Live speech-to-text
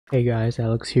Hey guys,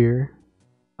 Alex here.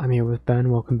 I'm here with Ben.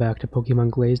 Welcome back to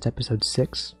Pokemon Glazed episode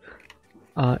 6.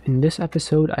 In this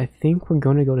episode, I think we're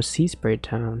going to go to Sea Spray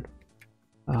Town.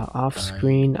 Off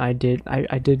screen, I did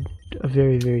a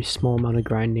very small amount of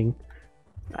grinding.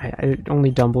 I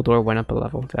only Dumbledore went up a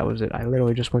level. That was it. I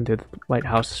literally just went to the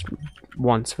lighthouse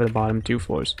once for the bottom 2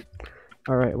 floors.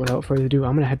 Alright, without further ado,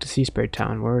 I'm gonna head to Sea Spray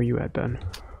Town. Where are you at, Ben?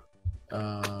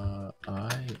 I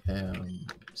am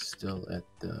still at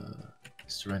the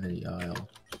Serenity Isle.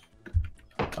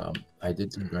 I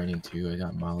did some grinding too. I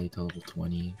got Molly to level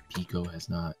 20. Pico has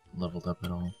not leveled up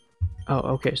at all. Oh,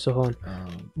 okay, so hold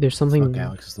on. There's Fuck something...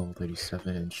 Alex is level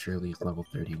 37 and Shirley's level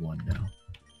 31 now.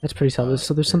 That's pretty solid.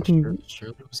 So there's something...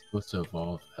 Shirley was supposed to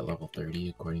evolve at level 30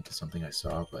 according to something I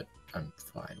saw, but I'm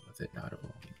fine with it not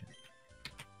evolving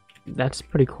yet. That's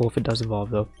pretty cool if it does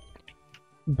evolve though.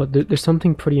 But there's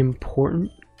something pretty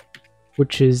important,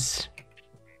 which is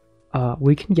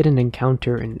we can get an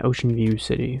encounter in Ocean View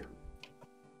City.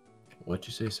 What'd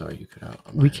you say? Sorry, you cut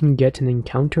out. We can get an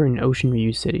encounter in Ocean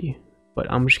View City,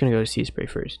 but I'm just gonna go to Sea Spray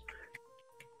first.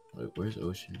 Wait, where's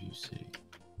Ocean View City?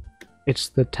 It's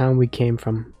the town we came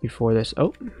from before this.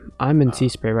 Oh, I'm in Sea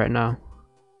Spray right now.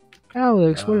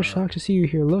 Alex, what a shock to see you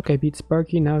here. Look, I beat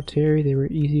Sparky, now Terry. They were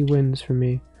easy wins for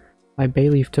me. My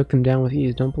Bayleaf took them down with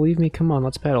ease. Don't believe me? Come on,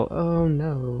 let's battle. Oh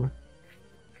no.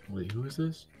 Wait, who is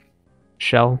this?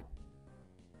 Shell.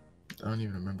 I don't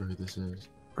even remember who this is.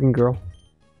 Green girl.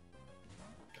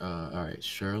 Alright,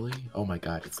 Shirley? Oh my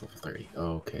god, it's level 30.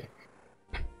 Oh, okay.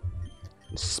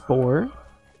 Spore?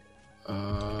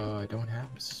 I don't have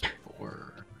a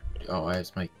Spore. Oh, I have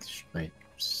my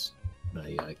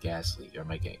Ghastly, or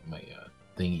my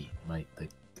thingy,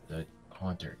 the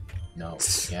Haunter. No,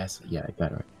 Ghastly, yeah, I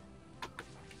got it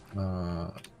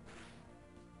right.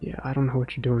 Yeah, I don't know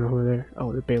what you're doing over there.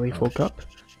 Oh, the Bayleaf woke up?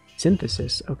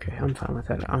 Synthesis. Okay, I'm fine with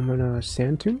that. I'm gonna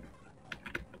Sand Tomb.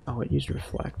 Oh, it used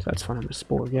Reflect. That's fine. I'm gonna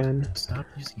Spore again. Stop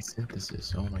using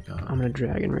Synthesis. Oh my god. I'm gonna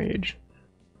Dragon Rage.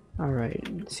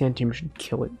 Alright, Sand Tomb should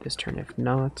kill it this turn. If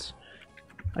not,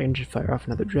 I can just fire off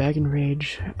another Dragon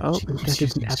Rage. Oh, that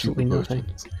did absolutely nothing.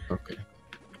 Okay.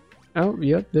 Oh,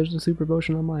 yep, there's a Super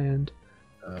Potion on my end.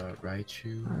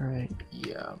 Raichu. Alright.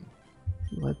 Yeah.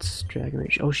 Let's Dragon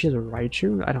Rage. Oh, she has a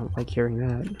Raichu? I don't like hearing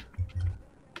that.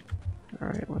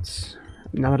 Alright, let's...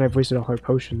 Now that I've wasted all her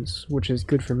potions, which is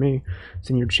good for me.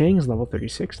 So your Chang's level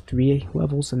 36, 3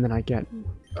 levels, and then I get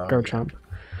Garchomp.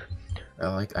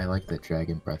 Yeah. I like that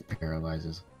Dragon Breath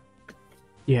paralyzes.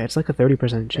 Yeah, it's like a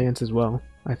 30% chance as well,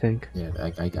 I think. Yeah,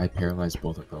 I paralyzed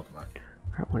both of Pokemon.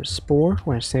 Alright, want a Spore?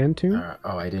 Want a Sand Tomb?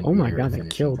 Oh, I didn't. Oh my god, that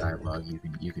killed. Dialogue.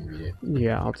 You can read it.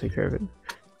 Yeah, I'll take care of it.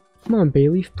 Come on,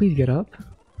 Bayleaf, please get up.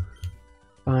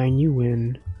 Fine, you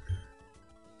win.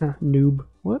 Noob.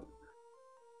 What?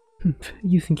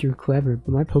 You think you're clever,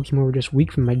 but my Pokemon were just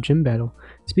weak from my gym battle.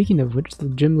 Speaking of which, the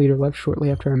gym leader left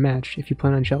shortly after our match. If you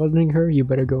plan on challenging her, you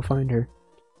better go find her.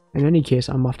 In any case,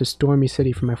 I'm off to Stormy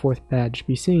City for my 4th badge.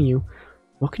 Be seeing you.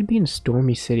 What could be in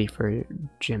Stormy City for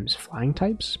gyms? Flying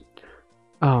types?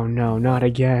 Oh no, not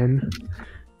again.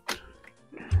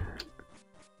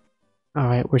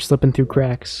 Alright, we're slipping through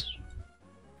cracks.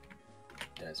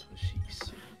 That's what she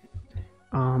said.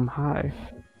 Hi.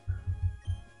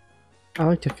 I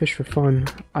like to fish for fun.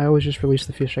 I always just release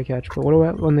the fish I catch, but what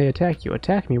about when they attack you?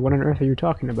 Attack me? What on earth are you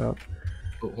talking about?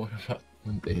 But what about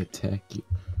when they attack you?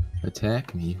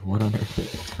 Attack me? What on earth are you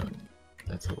talking about?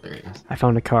 That's hilarious. I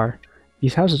found a car.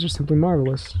 These houses are simply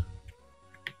marvelous.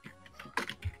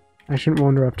 I shouldn't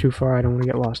wander up too far, I don't want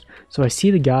to get lost. So I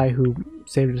see the guy who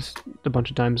saved us a bunch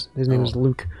of times. His name is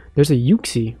Luke. There's a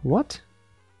Uxie. What?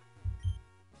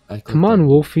 Come on,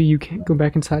 Wolfie, you can't go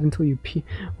back inside until you pee.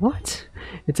 What?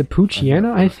 It's a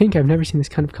Poochyena? I think I've never seen this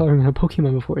kind of coloring on a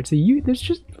Pokemon before. It's a there's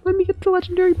just... Let me get the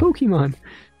legendary Pokemon.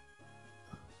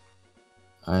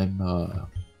 I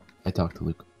talked to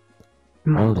Luke.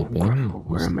 Where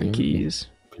are my keys?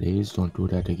 Please don't do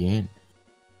that again.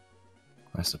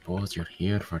 I suppose you're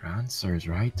here for answers,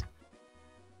 right?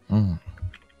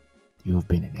 You've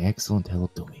been an excellent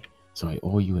help to me, so I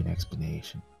owe you an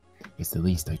explanation. It's the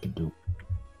least I can do.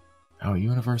 Our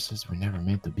universes were never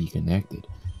meant to be connected,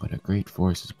 but a great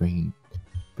force is bringing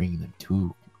them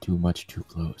too much too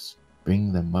close.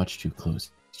 Bringing them much too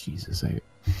close. Jesus, I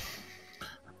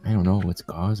don't know what's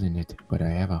causing it, but I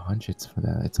have a hunch it's for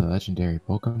that. It's a legendary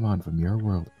Pokemon from your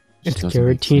world. It's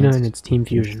Giratina and it's Team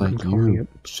Fusion. Like you.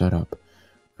 Shut up.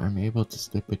 I'm able to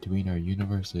slip between our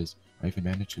universes. I even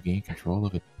managed to gain control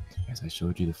of it, as I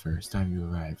showed you the first time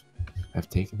you arrived. I've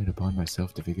taken it upon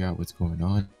myself to figure out what's going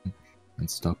on and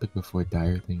stop it before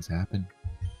dire things happen.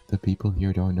 The people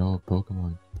here don't know of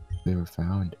Pokemon. They were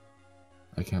found.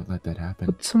 I can't let that happen.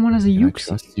 But someone has a And I Yuxi.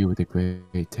 trust you with a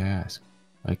great task.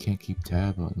 I can't keep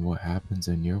tab on what happens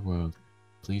in your world.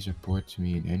 Please report to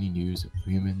me in any news of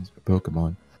humans or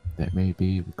Pokemon that may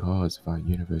be the cause of our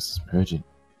universe's merging.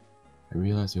 I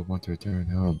realize you'll want to return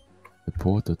home. The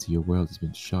portal to your world has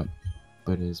been shut,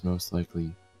 but it is most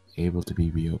likely able to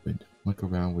be reopened. Look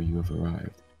around where you have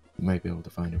arrived. You might be able to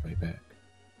find your way back.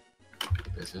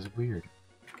 This is weird.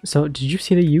 So, did you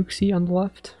see the Yuxi on the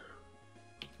left?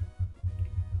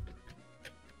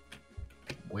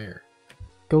 Where?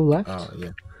 Go left? Oh,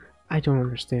 yeah. I don't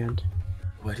understand.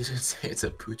 What did it say? It's a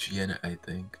Poochyena, I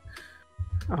think.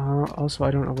 Also,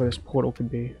 I don't know where this portal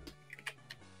could be.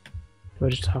 Do I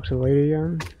just talk to the lady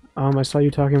again? I saw you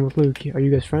talking with Luke. Are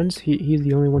you guys friends? He's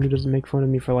the only one who doesn't make fun of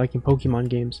me for liking Pokemon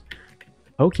games.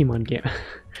 Pokemon game?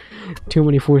 Too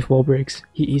many fourth wall breaks.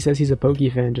 He says he's a Poke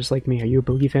fan just like me. Are you a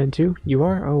Poke fan too? You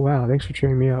are? Oh wow, thanks for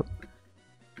cheering me up.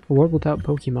 A world without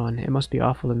Pokemon. It must be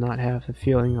awful to not have the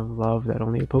feeling of love that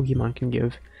only a Pokemon can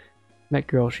give. That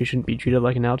girl, she shouldn't be treated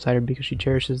like an outsider because she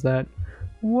cherishes that.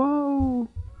 Whoa!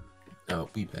 I'll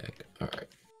be back. Alright.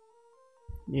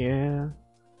 Yeah.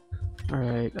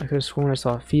 Alright, I could have sworn I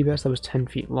saw a Phoebus that was 10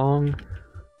 feet long.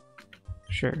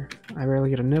 Sure. I rarely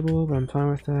get a nibble, but I'm fine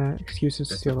with that. Excuses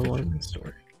to That's steal a the water. fisherman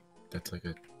story. That's like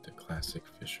the classic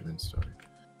fisherman story.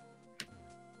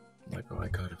 Like, oh, I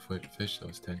caught a fish that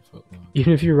was 10 foot long.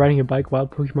 Even if you're riding a bike,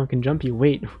 wild Pokemon can jump you.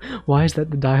 Wait, why is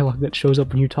that the dialogue that shows up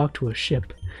when you talk to a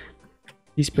ship?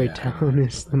 Seaspray Town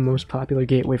is the most popular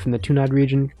gateway from the Tunad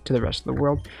region to the rest of the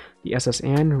world. The SS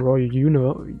Anne, Royal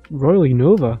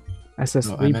Unova, SS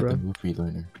No, I'm at Libra. the move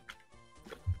relearner.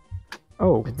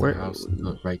 Oh, At the where? house,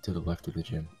 right to the left of the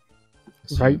gym.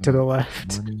 Right to the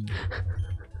left.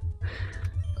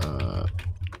 Alright.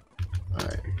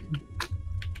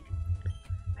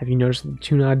 Have you noticed that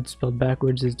Tunad spelled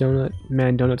backwards is donut?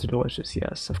 Man, donuts are delicious,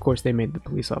 yes. Of course they made the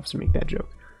police officer make that joke.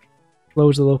 Flo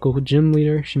is the local gym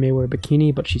leader. She may wear a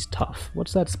bikini, but she's tough.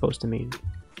 What's that supposed to mean?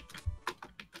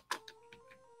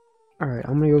 Alright,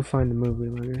 I'm gonna go find the movie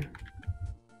learner.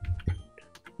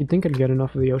 You'd think I'd get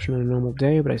enough of the ocean on a normal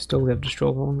day, but I still have to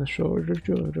stroll along the shore.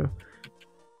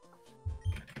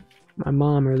 My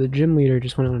mom, or the gym leader,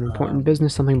 just went on an important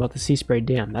business, something about the Seaspray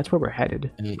Dam. That's where we're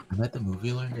headed. Hey, I'm at the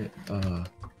movie learner.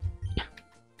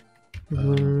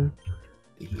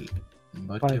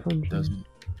 Mudkip 500. doesn't.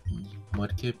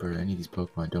 Mudkip or any of these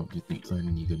Pokemon don't learn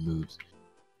any good moves.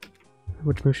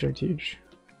 Which move should I teach?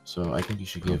 So I think you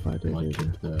should give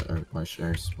Mudkip the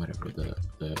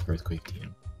Earthquake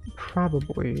TM.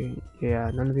 Probably. Yeah,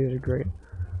 none of these are great.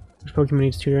 Which Pokemon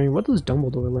needs tutoring? What does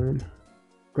Dumbledore learn?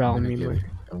 Growl, meanly.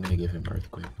 I'm gonna give him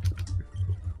Earthquake.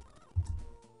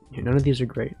 Yeah, none of these are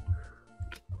great.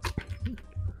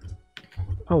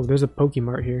 Oh, there's a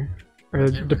Pokemart here. Or a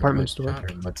department store.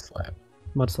 Mud Slap.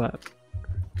 Mud Slap.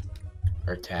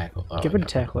 Or Tackle. Oh, Give it a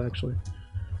Tackle, actually.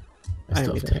 I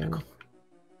still need have that. Tackle.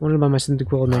 Wanted to buy my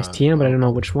Cyndaquil a nice TM, but I don't know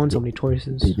which one, so many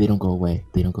choices. They don't go away.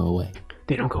 They don't go away.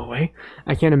 They don't go away?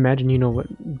 I can't imagine, you know,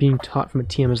 what being taught from a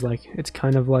TM is like. It's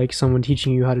kind of like someone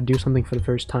teaching you how to do something for the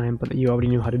first time, but that you already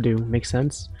knew how to do. Makes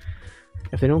sense?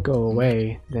 If they don't go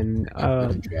away, then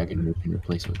Dragon Root can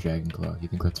replace with Dragon Claw. You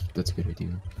think that's a good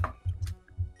idea?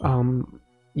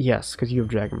 Yes, because you have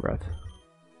Dragon Breath.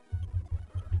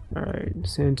 Alright,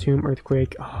 Sand Tomb,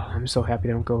 Earthquake. Oh, I'm so happy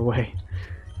they don't go away.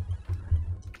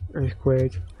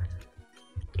 Earthquake.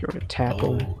 Get rid of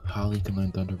Tackle. Oh, Holly can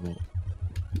learn Thunderbolt.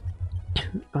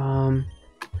 I'll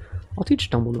teach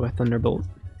Dumbledore Thunderbolt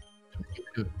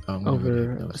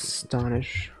over Astonish.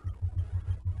 Astonish.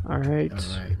 Alright.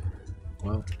 Alright.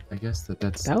 Well, I guess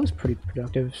that's... That was pretty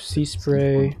productive. Sea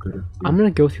Spray. I'm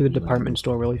gonna go through the department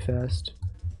store really fast.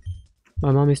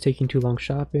 My mom is taking too long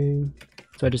shopping,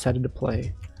 so I decided to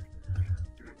play.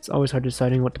 It's always hard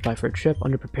deciding what to buy for a trip.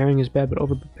 Under-preparing is bad, but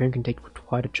over-preparing can take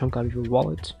quite a chunk out of your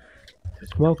wallet.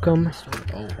 Welcome.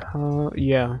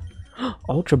 Yeah.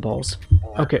 Ultra Balls.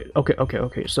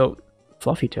 Okay, so,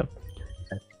 Fluffy Tip.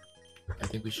 I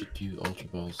think we should do Ultra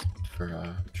Balls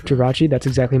for, Jirachi, that's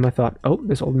exactly my thought. Oh,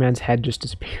 this old man's head just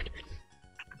disappeared.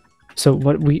 So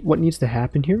what needs to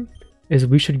happen here is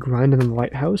we should grind in the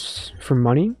lighthouse for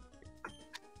money,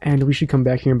 and we should come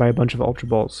back here and buy a bunch of Ultra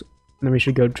Balls. And then we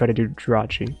should go try to do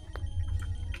Jirachi.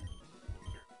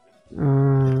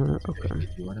 Okay.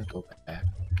 If you want to go back.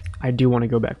 I do want to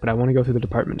go back, but I want to go through the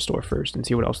department store first and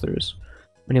see what else there is.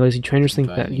 Many lazy trainers think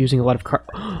that using a lot of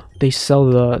they sell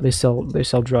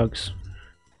drugs.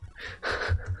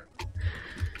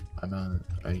 I'm on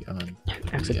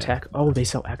Axe attack. Oh, they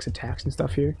sell axe attacks and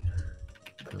stuff here.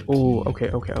 Oh, okay.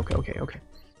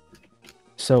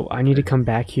 So I need to come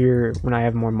back here when I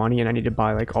have more money, and I need to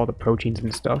buy like all the proteins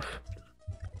and stuff.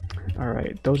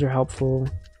 Alright, those are helpful.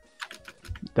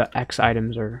 The X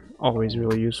items are always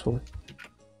really useful.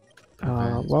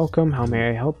 Welcome, how may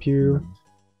I help you?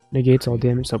 Negates all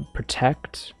damage, so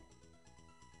protect,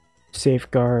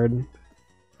 safeguard,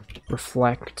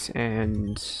 reflect,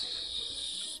 and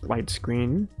light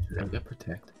screen. Did I get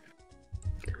protect?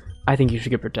 I think you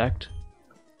should get protect.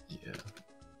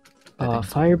 Yeah.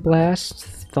 Fire blast,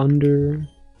 thunder,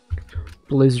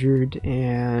 blizzard,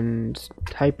 and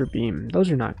hyper beam. Those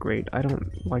are not great. I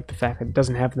don't like the fact that it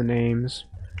doesn't have the names.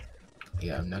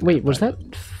 Yeah, I'm not. Wait, was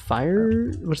that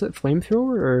fire? Was that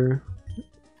flamethrower or?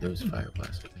 It was fire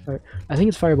blast. I think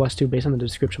it's fire blast too, based on the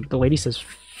description. But the lady says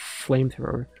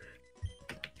flamethrower.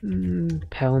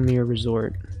 Palomir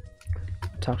Resort.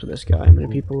 Talk to this guy.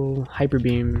 Many people. Hyper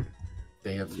beam.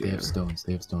 They have stones.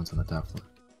 They have stones on the top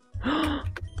floor.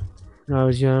 When I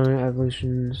was young,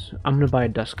 evolutions. I'm gonna buy a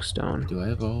dusk stone. Do I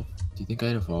evolve? Do you think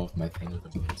I'd evolve my thing with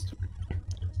a beast?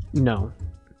 No.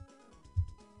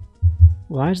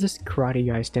 Why is this karate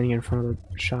guy standing in front of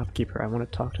the shopkeeper? I want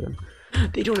to talk to them.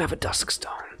 They don't have a dusk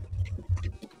stone.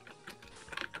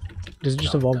 Does it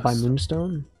just evolve by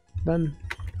moonstone then?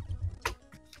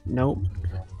 Nope.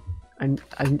 And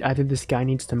either this guy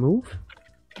needs to move,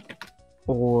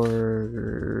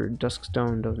 or dusk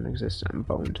stone doesn't exist. I'm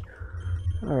boned.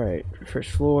 All right,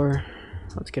 first floor.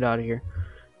 Let's get out of here.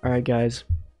 All right, guys.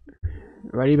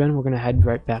 Ready, Ben? We're gonna head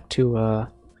right back to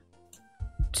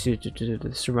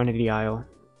the Serenity Isle.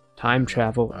 Time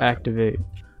travel, activate.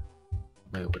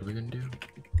 Wait, what are we gonna do?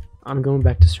 I'm going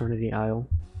back to Serenity Isle.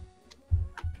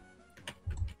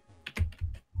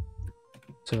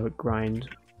 So grind.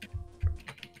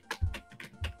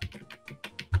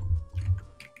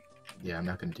 Yeah, I'm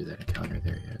not gonna do that encounter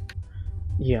there yet.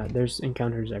 Yeah, there's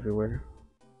encounters everywhere.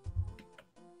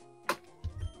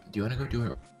 Do you want to go do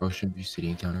an Ocean View City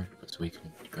encounter so we can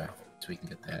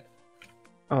get that?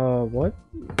 What?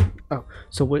 Oh,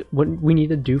 so what we need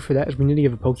to do for that is we need to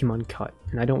give a Pokemon cut,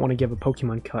 and I don't want to give a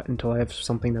Pokemon cut until I have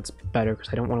something that's better,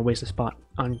 because I don't want to waste a spot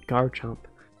on Garchomp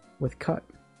with cut.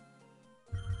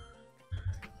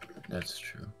 That's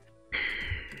true.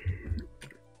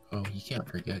 Oh, you can't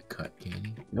forget cut, can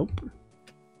you? Nope.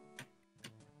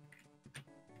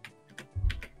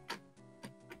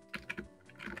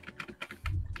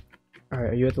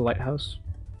 Alright, are you at the lighthouse?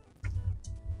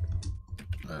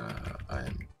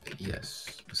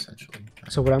 Yes, essentially.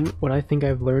 So what I think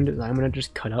I've learned is I'm gonna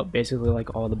just cut out basically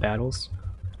like all the battles.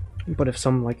 But if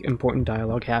some like important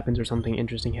dialogue happens or something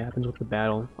interesting happens with the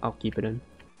battle, I'll keep it in.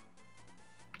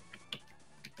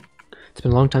 It's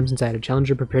been a long time since I had a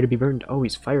challenger prepare to be burned. Oh,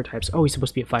 he's fire types. Oh, he's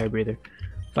supposed to be a fire breather.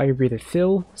 Fire breather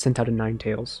Phil sent out a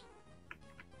Ninetales.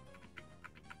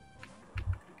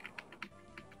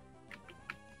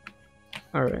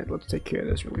 Alright, let's take care of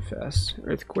this really fast.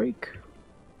 Earthquake.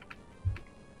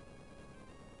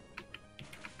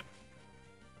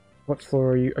 What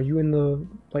floor are you? Are you in the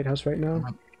lighthouse right now?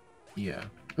 Yeah.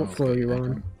 What floor are you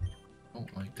on? I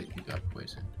don't like that you got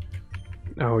poisoned.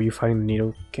 Oh, are you fighting the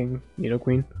Needle King? Needle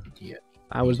Queen? Yeah.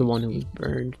 I was the one who was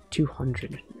burned.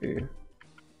 200. You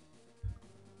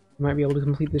might be able to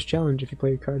complete this challenge if you play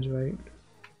your cards right.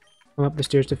 Come up the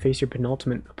stairs to face your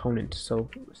penultimate opponent, so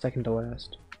second to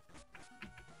last.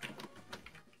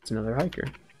 It's another hiker.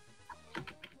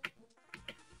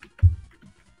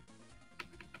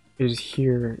 It is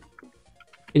here.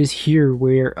 It is here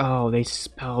where. Oh, they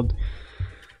spelled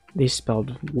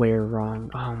where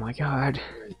wrong. Oh my god.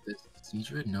 Does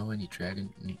Seadra know any dragon?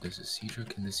 Can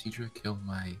the Seadra kill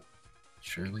my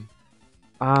Shirley?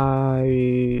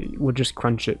 I would just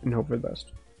crunch it and hope for the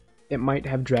best. It might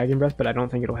have dragon breath, but I don't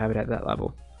think it'll have it at that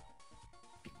level.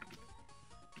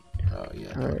 Oh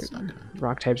yeah. All right.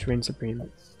 Rock types reign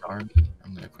supreme. Starmie.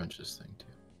 I'm gonna crunch this thing too.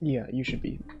 Yeah, you should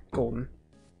be golden.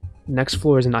 Next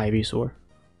floor is an Ivysaur.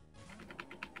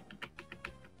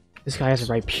 This guy has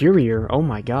a Rhyperior. Oh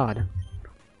my god.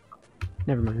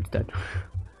 Never mind, it's dead.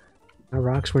 My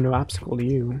rocks were no obstacle to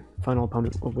you. Final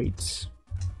opponent awaits.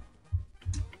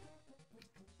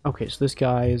 Okay, so this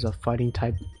guy is a fighting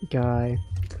type guy.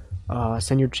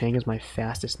 Senor Chang is my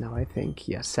fastest now, I think.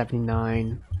 Yeah,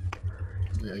 79.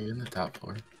 Yeah, you're in the top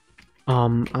floor.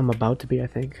 I'm about to be, I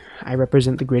think. I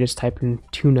represent the greatest type in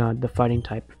Tuna, the fighting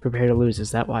type. Prepare to lose.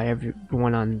 Is that why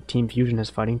everyone on Team Fusion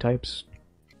has fighting types?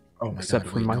 Oh my Except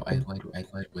god, for wait, no, I Michael.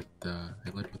 led with the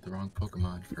wrong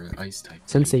Pokemon for ice type.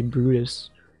 Sensei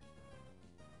Brutus.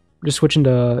 Just switching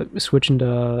to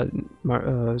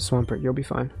Swampert, you'll be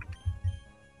fine.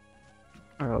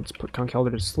 Alright, let's put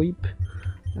Conkeldurr to sleep.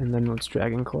 And then let's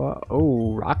Dragon Claw.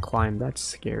 Oh, Rock Climb, that's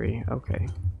scary. Okay.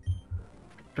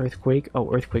 Earthquake.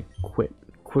 Oh, Earthquake quit.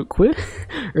 Quit?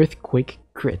 Earthquake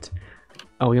crit.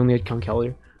 Oh, we only had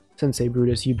Conkeldurr. Sensei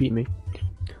Brutus, you beat me.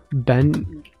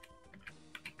 Ben,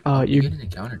 You get an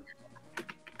encounter.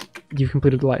 you've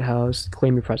completed the lighthouse.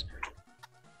 Claim your prize.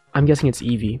 I'm guessing it's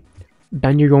Eevee.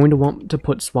 Ben, you're going to want to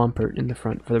put Swampert in the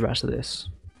front for the rest of this.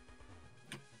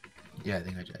 Yeah, I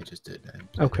think I just did.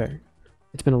 Okay.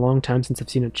 It's been a long time since I've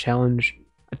seen a challenger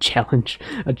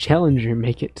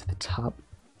make it to the top.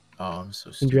 Oh, I'm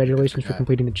so stupid. Congratulations for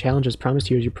completing the challenge as promised.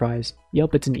 Here's your prize.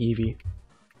 Yep, it's an Eevee.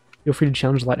 Feel free to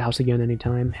challenge the lighthouse again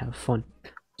anytime. Have fun.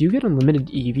 Do you get unlimited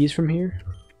Eevees from here?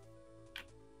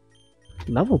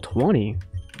 Level 20?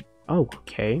 Oh,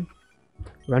 okay.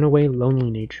 Runaway Lonely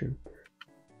Nature.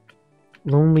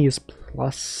 Lonely is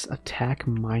plus attack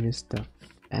minus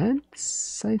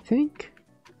defense, I think?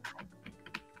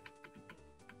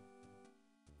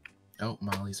 Oh,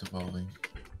 Molly's evolving.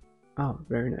 Oh,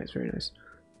 very nice, very nice.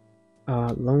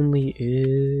 Lonely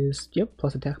is... Yep,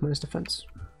 plus attack minus defense.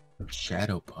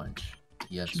 Shadow Punch.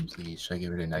 Yes, please. Should I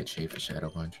get rid of Nightshade for Shadow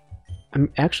Punch?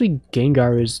 Actually,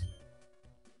 Gengar is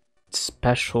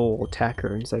special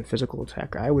attacker instead of physical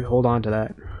attacker. I would hold on to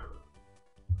that.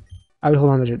 I would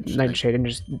hold on to Nightshade and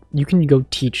just... You can go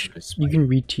teach... You can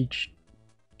reteach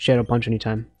Shadow Punch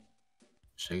anytime.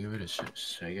 Should I get rid of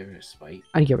Spite?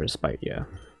 I'd get rid of Spite, yeah.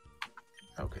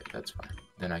 Okay, that's fine.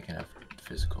 Then I can have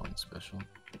physical and special.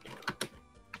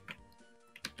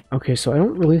 Okay, so I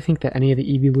don't really think that any of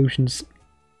the evolutions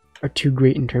are too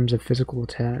great in terms of physical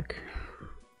attack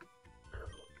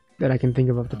that I can think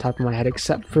of off the top of my head,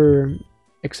 except for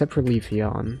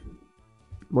Leafeon.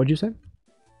 What'd you say?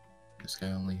 This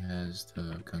guy only has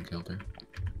the Gunkilder.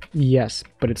 Yes,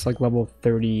 but it's like level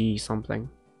 30 something.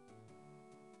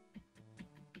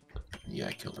 Yeah,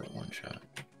 I killed it one shot.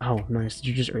 Oh, nice. Did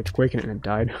you just earthquake it and it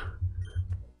died?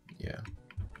 Yeah.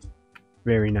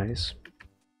 Very nice.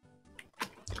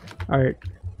 Alright.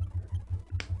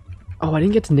 Oh, I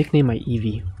didn't get to nickname my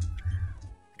Eevee.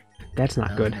 That's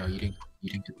not good. No, you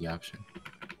didn't get the option.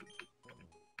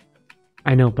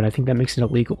 I know, but I think that makes it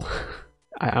illegal.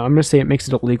 I'm gonna say it makes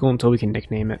it illegal until we can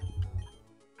nickname it.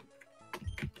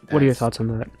 What are your thoughts on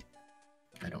that?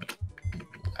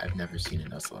 I've never seen a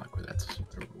Nuzlocke where that's a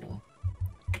rule.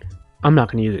 I'm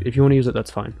not gonna use it. If you want to use it,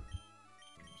 that's fine.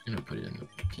 I'm gonna put it in the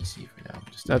PC for now.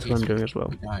 That's what I'm doing as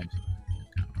well.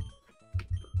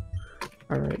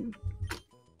 Alright.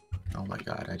 Oh my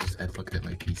god, I looked at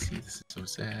my PC. This is so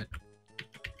sad.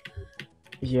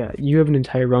 Yeah, you have an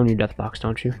entire row in your death box,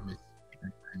 don't you?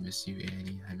 I miss you,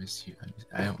 Annie. I miss you.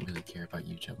 I don't really care about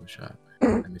you, Jello Shot.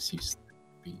 I miss you,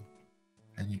 Sleepy.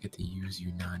 I didn't get to use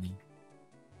you, Nani.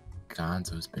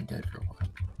 Gonzo's been dead for a while.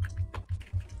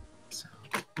 So.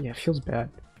 Yeah, it feels bad.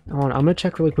 Hold on, I'm gonna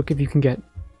check really quick if you can get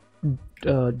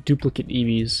duplicate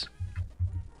Eevees.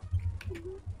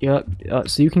 Yep,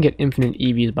 so you can get infinite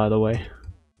Eevees, by the way.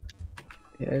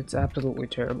 Yeah, it's absolutely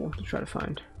terrible to try to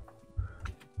find.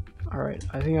 Alright,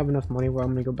 I think I have enough money where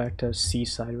I'm gonna go back to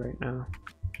Seaside right now.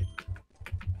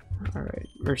 Alright,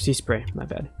 or Sea Spray, my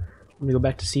bad. I'm gonna go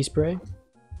back to Sea Spray,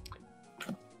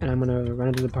 and I'm gonna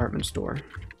run to the department store.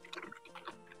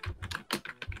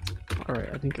 Alright,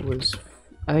 I think it was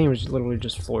literally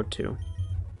just floor 2.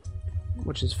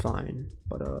 Which is fine,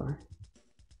 but oh,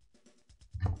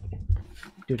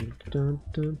 it's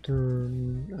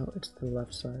the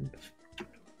left side.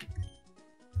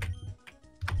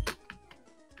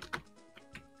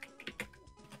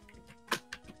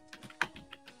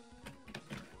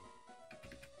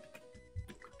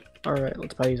 Alright,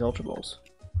 let's buy these Ultra Balls.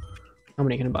 How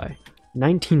many can I buy?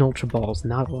 19 Ultra Balls,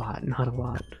 not a lot, not a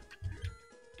lot.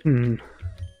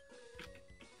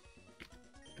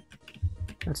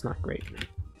 That's not great.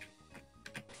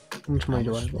 How much money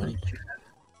do I have left?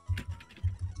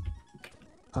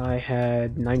 I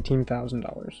had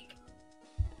 $19,000.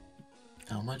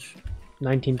 How much?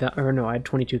 19,000, or no, I had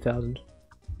 22,000.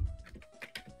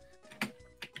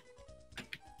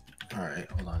 Alright,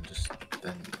 hold on,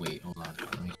 wait, hold on.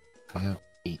 I have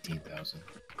 18,000.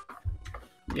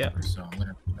 Yeah. So I'm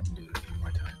gonna do it a few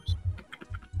more times.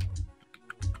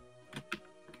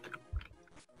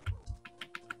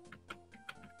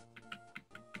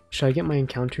 Should I get my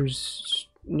encounters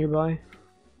nearby?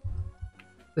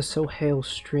 The Sohail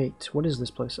Strait. What is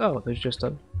this place? Oh, there's just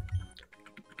a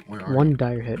one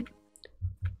dire hit.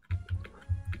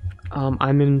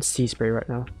 I'm in Sea Spray right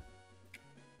now.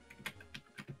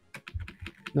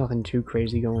 Nothing too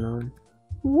crazy going on.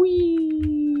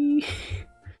 Whee!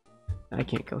 I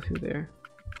can't go through there.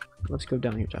 Let's go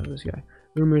down here to talk to this guy.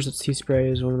 Rumors that Sea Spray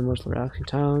is one of the most relaxing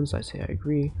towns. I say I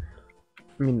agree.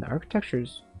 I mean, the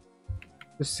architecture's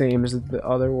the same as the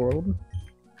other world.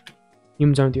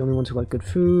 Humans aren't the only ones who like good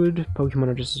food. Pokemon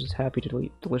are just as happy to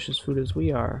eat delicious food as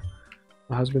we are.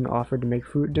 My husband offered to make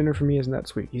fruit dinner for me. Isn't that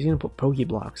sweet? He's gonna put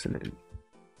Pokeblocks in it.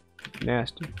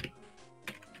 Nasty.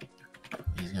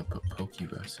 He's gonna put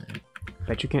Pokerus in it.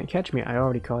 Bet you can't catch me. I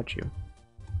already caught you.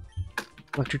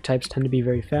 Electric types tend to be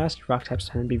very fast. Rock types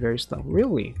tend to be very slow.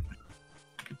 Really?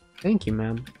 Thank you,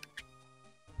 ma'am.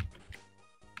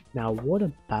 Now, what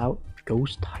about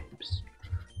ghost types?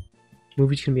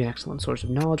 Movies can be an excellent source of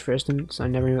knowledge. For instance, I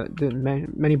never knew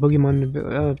that many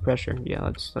Pokemon pressure.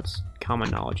 Yeah, that's common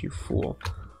knowledge, you fool.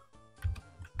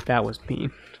 That was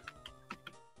mean.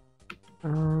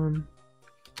 What's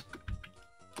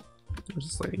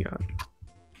this lady got?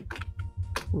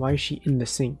 Why is she in the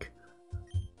sink?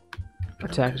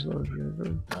 Attacks low.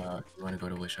 You want to go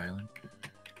to Wish Island?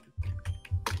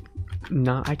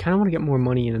 Nah, I kind of want to get more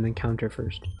money in an encounter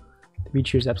first. The beach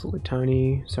here is absolutely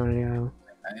tiny. Serenity Isle.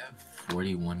 I have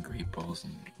 41 Great Balls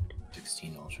and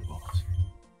 16 Ultra Balls.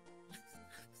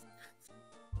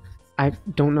 I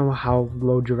don't know how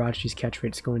low Jirachi's catch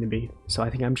rate's going to be, so I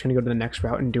think I'm just gonna go to the next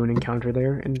route and do an encounter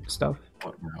there and stuff.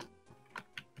 What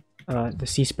route? The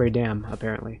Sea Spray Dam,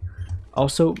 apparently.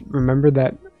 Also, remember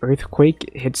that Earthquake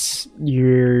hits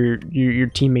your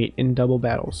teammate in double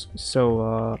battles,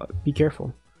 so be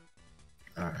careful.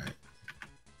 Alright.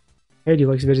 Hey, do you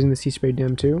like visiting the Sea Spray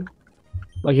Dam too?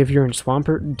 Like, if you're in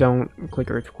Swampert, don't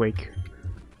click Earthquake.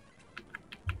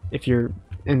 If you're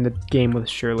in the game with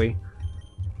Shirley.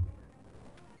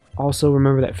 Also,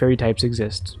 remember that fairy types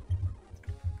exist.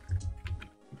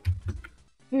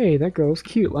 Hey, that girl's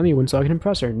cute. Let me win so I can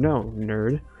impress her. No,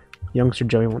 nerd. Youngster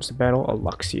Joey wants to battle a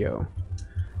Luxio.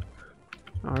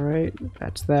 Alright,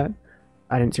 that's that.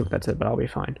 I didn't see what that said, but I'll be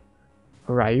fine.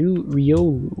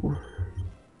 Riolu.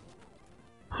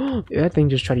 That thing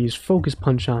just tried to use Focus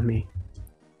Punch on me.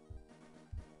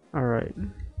 Alright.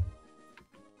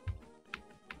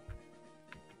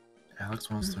 Alex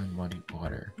wants to learn Muddy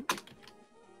Water.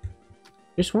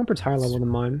 Your Swampert's higher level than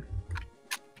mine.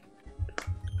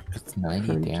 It's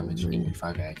 90 damage and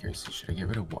 85 accuracy. Should I get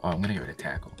rid of... Oh, I'm gonna get rid of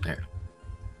Tackle. There.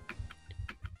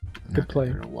 I'm Good play.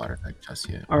 Get rid of Water like just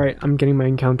yet. Alright, I'm getting my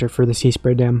encounter for the Sea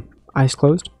Spray Dam. Eyes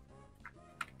closed.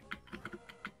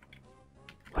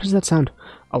 What does that sound?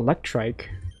 Electrike.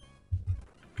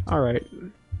 Alright.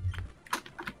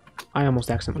 I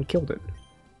almost accidentally killed it.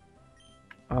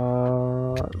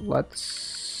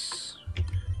 Let's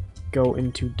go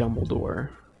into Dumbledore.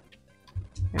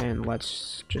 And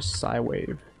let's just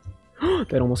Psy-Wave.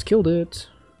 That almost killed it.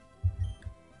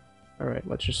 Alright,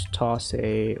 let's just toss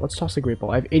a... Let's toss a Great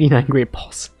Ball. I have 89 Great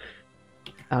Balls.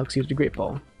 Alex used a Great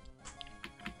Ball.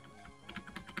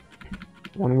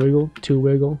 1 wiggle, 2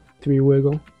 wiggle, 3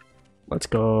 wiggle. Let's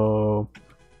go.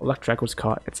 Electrike was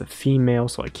caught. It's a female,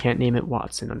 so I can't name it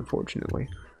Watson, unfortunately.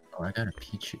 Oh, I got a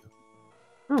Pichu.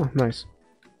 Oh, nice.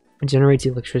 It generates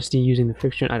electricity using the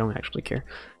friction. I don't actually care.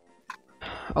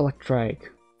 Electrike.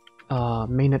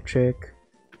 Mainnet trick.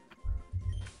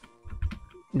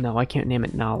 No, I can't name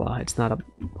it Nala. It's not a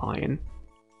lion.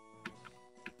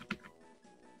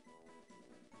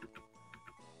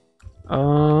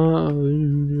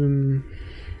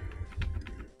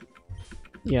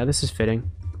 Yeah, this is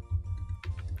fitting.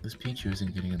 This Pichu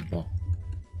isn't getting in the ball.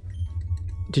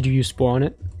 Did you use Spore on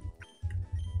it?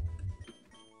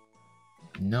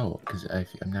 No, because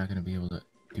I'm not going to be able to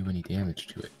do any damage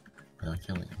to it without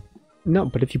killing it. No,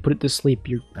 but if you put it to sleep,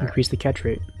 you increase the catch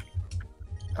rate.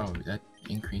 Oh, that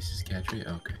increases catch rate?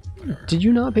 Okay, whatever. Did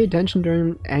you not pay attention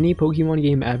during any Pokemon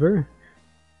game ever?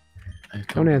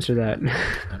 Don't answer that.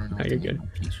 I don't know. No, you're good.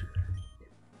 Do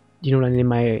you know what I named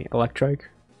my Electrike?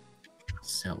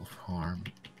 Self-harm.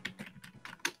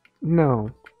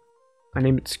 No. I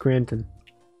named it Scranton.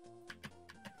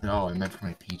 No, I meant for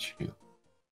my Pichu.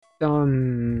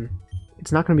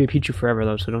 It's not going to be a Pichu forever,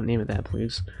 though, so don't name it that,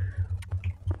 please.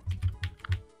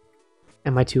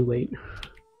 Am I too late?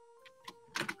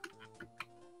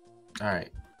 Alright,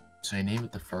 so I name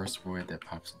it the first word that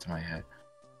pops into my head.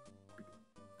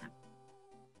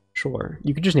 Sure.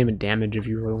 You could just name it Damage if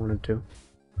you really wanted to.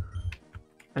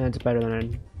 And it's better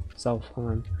than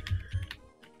Self-harm.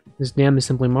 This dam is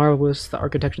simply marvelous. The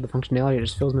architecture, the functionality,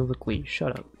 just fills me with glee.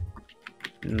 Shut up,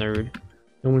 nerd.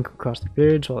 No one can cross the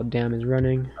bridge while the dam is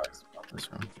running.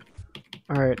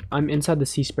 Alright, I'm inside the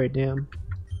Sea Spray Dam.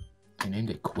 I named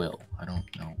it Quill. I don't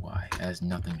know why. It has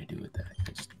nothing to do with that.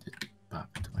 It just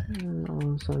popped into my head.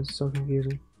 Oh, sounds so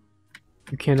confusing.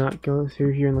 You cannot go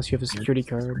through here unless you have a security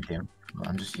card. Well,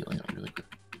 I'm just healing up really quick.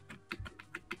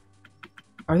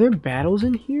 Are there battles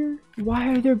in here? Why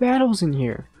are there battles in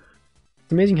here?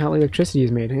 It's amazing how electricity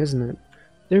is made, isn't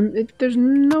it? There's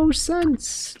no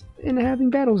sense in having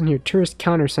battles in here. Tourist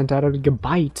counter sent out a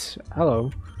Gabite.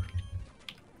 Hello.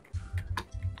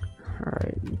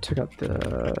 Alright, took out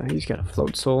the... He's got a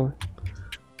float soul.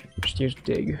 Just use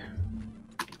dig.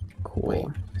 Cool. Wait,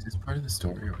 is this part of the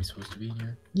story? Are we supposed to be in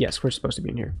here? Yes, we're supposed to be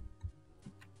in here.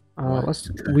 What?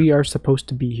 We are supposed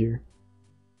to be here.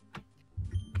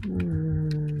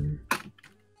 There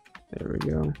we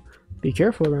go. Be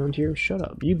careful around here. Shut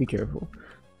up. You be careful.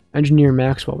 Engineer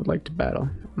Maxwell would like to battle.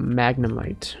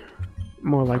 Magnemite.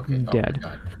 More like dead. Oh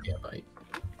my God. Yeah, bite.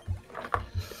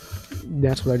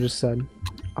 That's what I just said.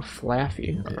 A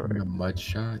Flaffy. The mud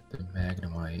shot, the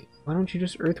Magnemite. Why don't you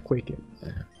just earthquake it?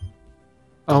 Yeah.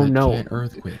 Oh I no! can't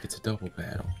earthquake. It's a double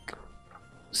battle.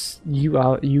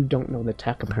 You don't know the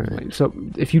tech apparently. So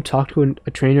if you talk to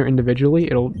a trainer individually,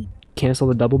 it'll cancel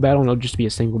the double battle and it'll just be a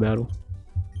single battle.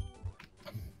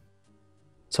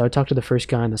 So I talked to the first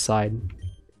guy on the side.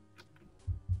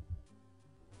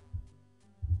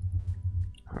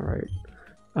 Alright.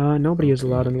 Nobody is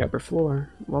allowed on the upper floor.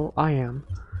 Well, I am.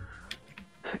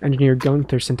 Engineer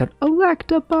Gunther sent out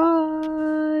Electabuzz!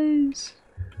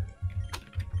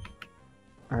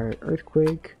 Alright,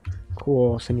 Earthquake.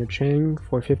 Cool. Senior Chang,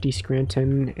 450.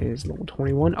 Scranton is level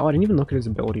 21. Oh, I didn't even look at his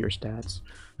ability or stats.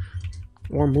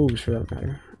 Or moves, for that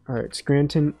matter. Alright,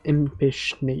 Scranton,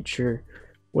 Impish Nature.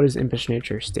 What is Impish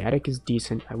Nature? Static is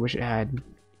decent. I wish it had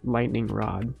Lightning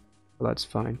Rod. Well, that's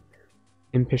fine.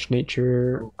 Impish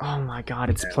Nature. Oh my god,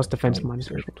 it's plus defense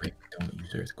minus Earthquake. Don't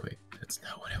use Earthquake. That's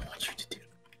not what I want you to do.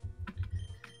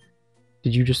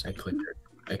 Did you just... I clicked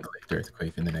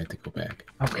Earthquake and then I had to go back.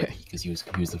 Okay. Because he was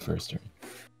the first turn.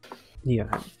 Yeah,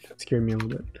 that scared me a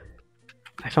little bit.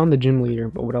 I found the gym leader,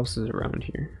 but what else is around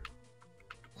here?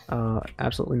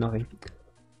 Absolutely nothing.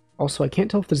 Also, I can't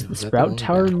tell if this is the Sprout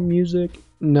Tower music.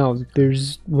 No,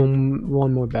 there's one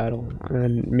more battle,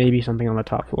 and maybe something on the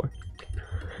top floor.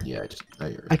 Yeah,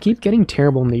 I keep getting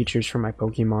terrible natures for my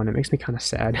Pokemon. It makes me kind of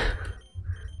sad.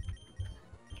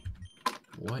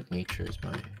 What nature is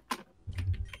mine?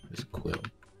 This Quill.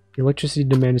 The electricity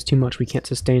demand is too much. We can't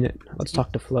sustain it. Let's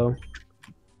talk to Flo.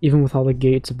 Even with all the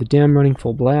gates of the dam running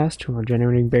full blast, we're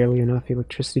generating barely enough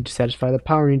electricity to satisfy the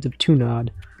power needs of Tunod.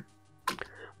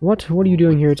 What? What are you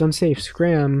doing here? It's unsafe.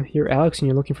 Scram. You're Alex and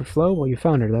you're looking for Flo? Well, you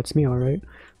found her. That's me, alright.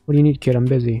 What do you need, kid? I'm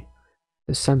busy.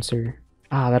 The sensor.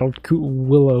 Ah, that old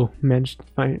Willow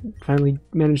finally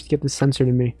managed to get the sensor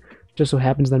to me. Just so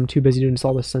happens that I'm too busy to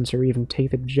install the sensor or even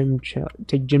take gym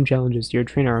challenges. You're a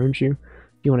trainer, aren't you?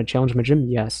 You want to challenge my gym?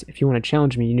 Yes. If you want to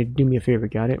challenge me, you need to do me a favor,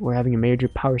 got it? We're having a major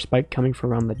power spike coming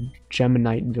from around the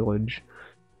Geminite village.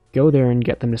 Go there and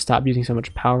get them to stop using so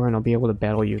much power and I'll be able to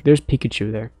battle you. There's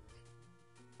Pikachu there.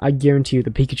 I guarantee you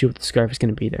the Pikachu with the scarf is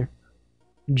going to be there.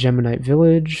 Geminite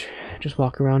village. Just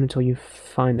walk around until you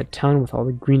find the town with all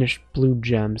the greenish blue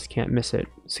gems. Can't miss it.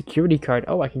 Security card.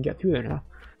 Oh, I can get through there now.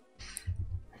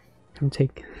 I'll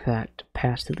take that.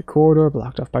 Pass through the corridor,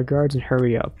 blocked off by guards, and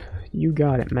hurry up. You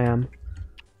got it, ma'am.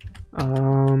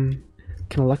 Can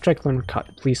Electric learn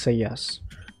cut? Please say yes.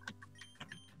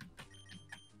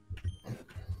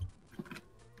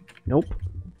 Nope.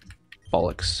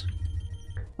 Bollocks.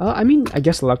 I mean, I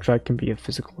guess Electric can be a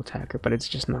physical attacker, but it's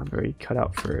just not very cut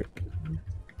out for it.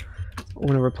 I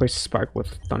want to replace Spark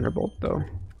with Thunderbolt, though.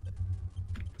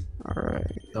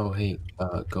 Alright. Oh, hey,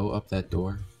 go up that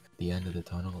door. At the end of the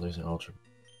tunnel, there's an Ultra.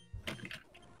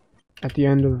 At the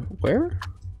end of where?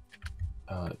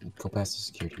 Go past the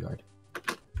security guard.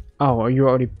 Oh, are you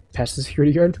already past the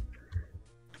security guard?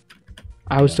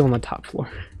 I was still on the top floor.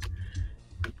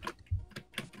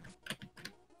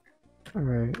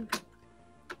 Alright.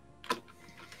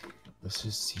 Let's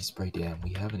just Sea Spray Dam.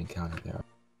 We haven't encountered there.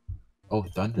 Oh,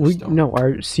 Thunderstone. No,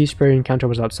 our Sea Spray encounter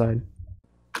was outside.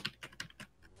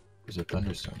 There's a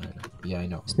Thunderstone right now. Yeah, I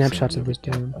know. Snapshots of his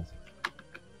dam.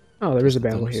 Oh, there is a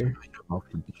battle here.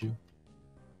 Pikachu?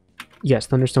 Yes,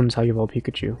 Thunderstone is how you evolve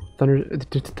Pikachu.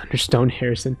 Thunderstone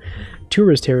Harrison.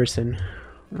 Tourist Harrison.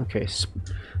 Okay,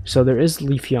 so there is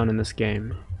Leafeon in this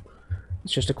game.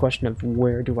 It's just a question of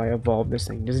where do I evolve this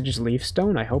thing. Does it just Leaf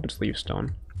Stone? I hope it's Leaf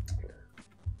Stone.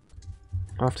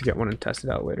 I'll have to get one and test it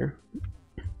out later.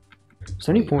 Is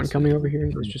there any point in coming over here?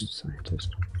 There's just a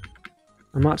scientist.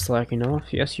 I'm not slacking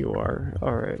off. Yes, you are.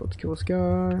 Alright, let's kill this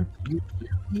guy.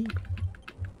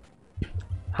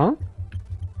 Huh?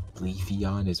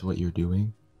 Leafeon is what you're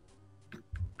doing?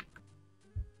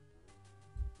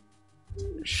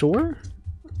 Sure?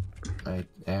 I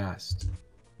asked.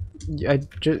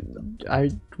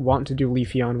 I want to do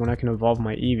Leafeon when I can evolve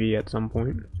my Eevee at some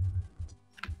point.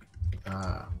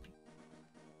 Ah.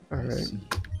 Alright.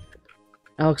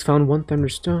 Alex found one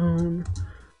Thunderstone.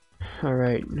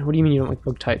 Alright. What do you mean you don't like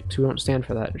bug types? We don't stand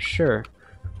for that. Sure.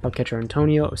 Bugcatcher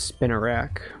Antonio,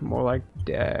 Spinnerack. More like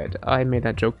dead. I made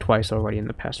that joke twice already in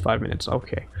the past 5 minutes.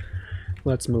 Okay.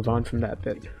 Let's move on from that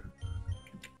bit.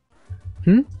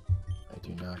 Hmm? I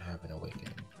do not have an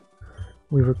awakening.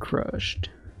 We were crushed.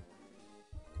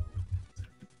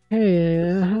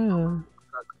 Hey,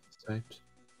 Types?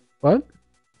 what?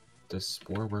 Does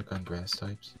Spore work on grass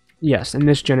types? Yes, in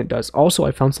this gen it does. Also,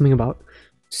 I found something about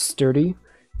Sturdy.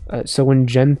 So in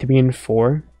Gen 3 and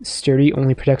 4, Sturdy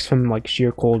only protects from like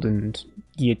sheer cold and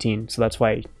guillotine, so that's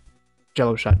why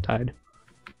Jello Shot died.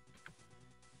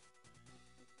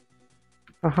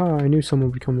 Aha, I knew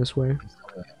someone would come this way.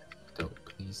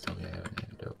 Please tell me I have an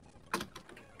antidote.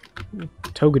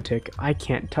 Togetic, I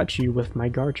can't touch you with my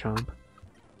Garchomp.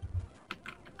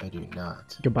 I do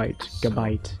not. Gabite,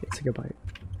 Gabite, it's a Gabite.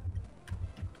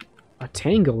 A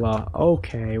Tangela,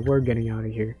 okay, we're getting out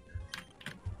of here.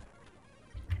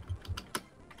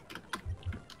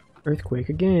 Earthquake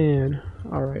again.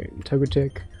 Alright,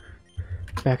 Togetic.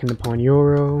 Back into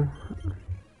Ponyoro.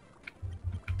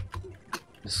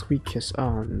 Sweet Kiss.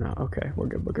 Oh no, okay, we're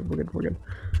good, we're good, we're good, we're good.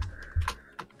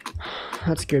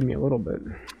 That scared me a little bit.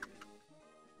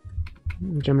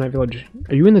 Gemini Village.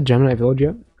 Are you in the Gemini Village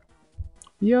yet?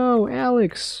 Yo,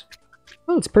 Alex!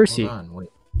 Oh, it's Percy. Hold on, wait.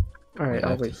 Alright, I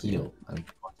I'll have to wait. heal. I'm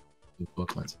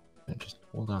Pokemon. Just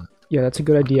hold on. Yeah, that's a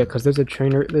good idea, because there's a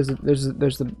trainer, there's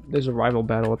a rival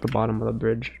battle at the bottom of the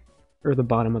bridge. Or the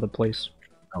bottom of the place.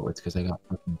 Oh, it's because I got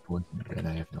fucking poisoned and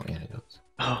I have no antidotes.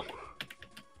 Oh.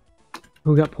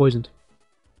 Who got poisoned?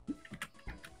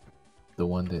 The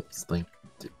one that's linked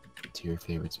to your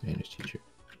favorite Spanish teacher.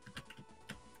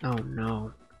 Oh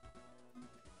no.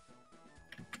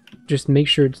 Just make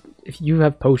sure if you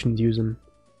have potions, use them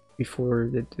before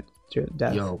the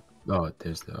death. Yo, oh,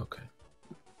 there's the okay.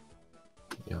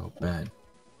 Yo, Ben.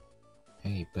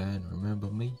 Hey, Ben, remember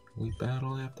me? We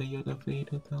battled after you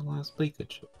defeated the last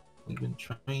Pikachu. We've been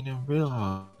training real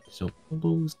hard, so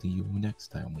we'll lose to you next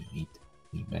time we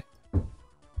met.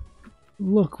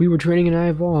 Look, we were training and I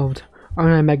evolved.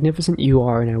 Aren't I magnificent? You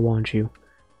are, and I want you.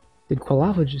 Did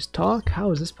Quilava just talk?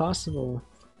 How is this possible?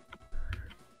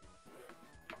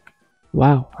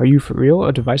 Wow, are you for real?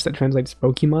 A device that translates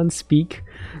Pokemon speak?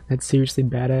 That's seriously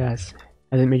badass.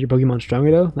 Has it made your Pokemon stronger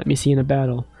though? Let me see in a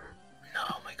battle.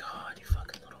 Oh my god, you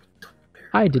fucking little bear.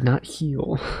 I did not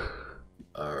heal.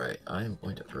 Alright, I am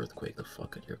going to earthquake the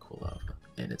fuck out of your Quilava,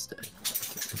 and it's dead.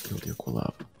 I killed your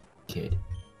Quilava, kid.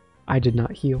 I did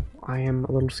not heal. I am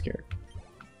a little scared.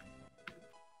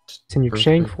 Send your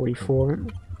Chang 44.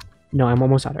 No, I'm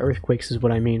almost out of earthquakes is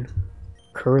what I mean.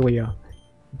 Kirlia.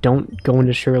 Don't go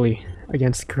into Shirley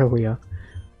against Kirlia.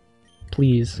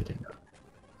 Please. I didn't know.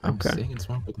 I'm Okay. staying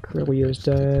smart with the Kirlia's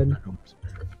dead.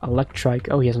 Electrike.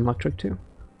 Oh, he has an electric too.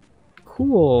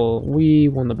 Cool. We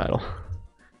won the battle.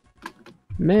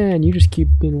 Man, you just keep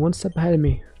being one step ahead of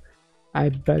me. I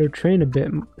better train a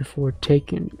bit before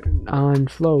taking on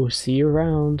flow. See you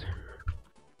around.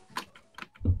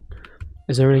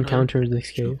 Is there an encounter in this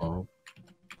cave?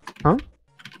 Huh?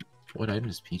 What item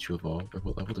does Pichu evolve? Or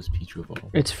what level does Pichu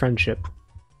evolve? It's friendship.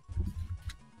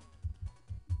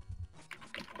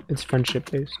 It's friendship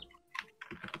based.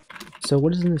 So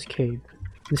what is in this cave?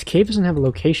 This cave doesn't have a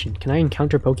location. Can I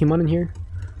encounter Pokemon in here?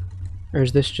 Or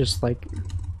is this just like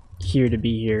here to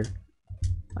be here?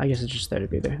 I guess it's just there to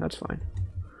be there. That's fine.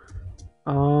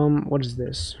 What is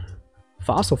this?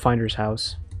 Fossil Finder's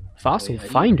house. Fossil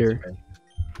Finder?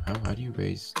 How do you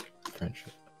raise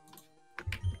friendship?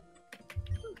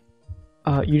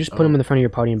 You just put him in the front of your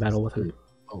party and battle with him.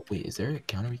 Oh wait, is there a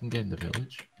counter we can get in the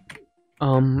village?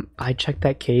 I checked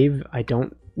that cave.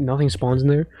 Nothing spawns in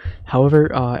there.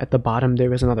 However, at the bottom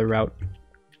there is another route.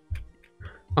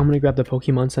 I'm gonna grab the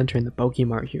Pokemon Center and the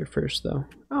Pokemart here first, though.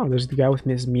 Oh, there's the guy with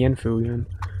Miss Mienfoo again.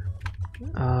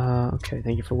 Okay,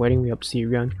 thank you for waiting. We hope to see you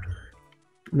again.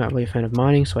 I'm not really a fan of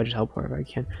mining, so I just help wherever I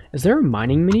can. Is there a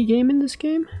mining mini game in this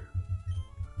game?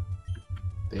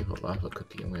 They have a lava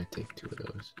cookie. I'm gonna take 2 of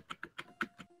those.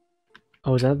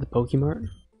 Oh, is that at the Pokemart?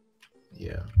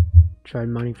 Yeah. Tried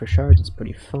mining for shards. It's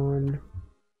pretty fun.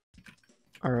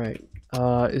 Alright.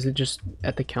 Is it just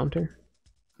at the counter?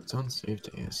 It's unsafe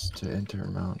to enter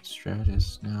Mount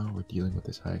Stratus now. We're dealing with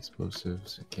this high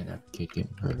explosives and can't advocate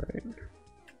getting hurt. Alright.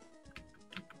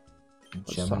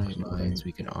 Gemini mines,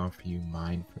 we can offer you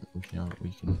mine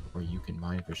for you can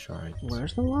mine for shards.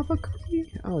 Where's the lava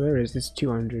cookie? Oh, there it is. It's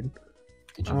 200.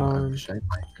 Did you know should I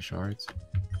mine for shards?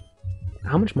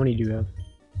 How much money do you have?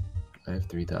 I have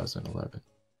 3,011.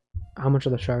 How much are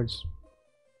the shards?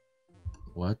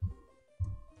 What?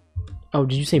 Oh,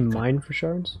 did you say mine for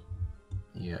shards?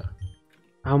 Yeah.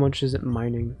 How much is it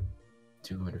mining?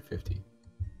 250.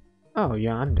 Oh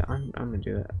yeah, I'm gonna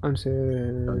do that. Oh,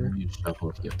 you need to shuffle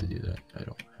if you have to do that. I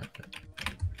don't have that.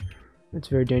 It's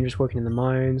very dangerous working in the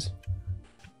mines.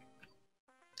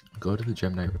 Go to the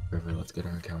Gemini River. Let's get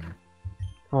our encounter.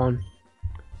 Hold on.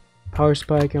 Power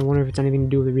spike. I wonder if it's anything to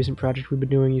do with the recent project we've been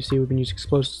doing. You see, we've been using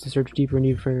explosives to search deeper and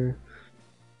deeper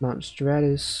Mount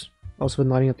Stratus. Also been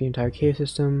lighting up the entire cave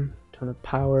system. Ton of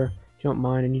power. If you don't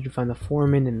mind, I need to find the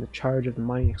foreman in the charge of the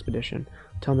mining expedition.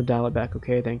 Tell him to dial it back.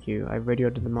 Okay, thank you. I've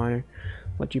radioed to the miner.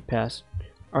 Let you pass.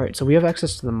 Alright, so we have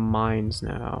access to the mines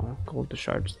now. Gold to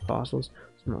shards, the fossils.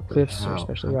 Some more cliffs are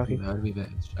especially rocky. How do we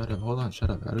shut up, hold on, shut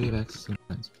up. How do we have access to the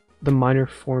mines? The miner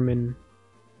foreman.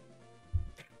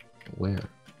 Where?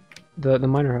 The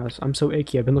miner house. I'm so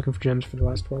achy. I've been looking for gems for the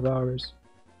last 12 hours.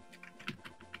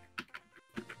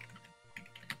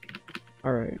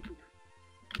 Alright.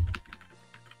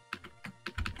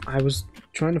 I was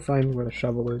trying to find where the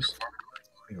shovel is.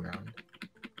 Walking around.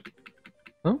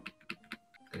 Huh?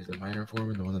 Is the miner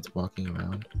foreman the one that's walking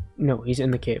around? No, he's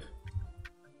in the cave.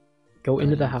 Go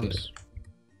into the house.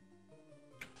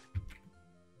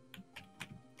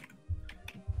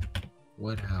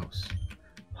 What house?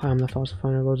 Hi, I'm the fossil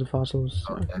finder. Loads of fossils.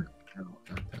 Oh, no,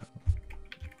 not that.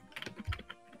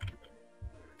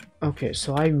 Okay,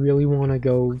 so I really want to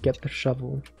go get the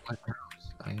shovel. What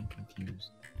house? I am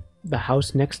confused. The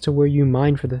house next to where you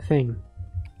mine for the thing.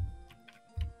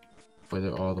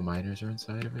 Whether all the miners are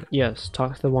inside of it? Yes,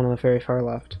 talk to the one on the very far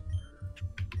left.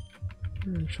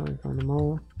 I'm trying to find them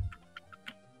all.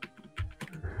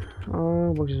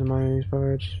 Oh, books and mining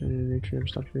parts. Nature never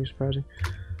stops being surprising.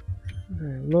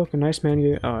 Okay, look, a nice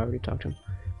man. Oh, I already talked to him.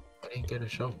 I didn't get a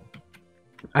shovel.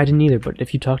 I didn't either, but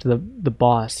if you talk to the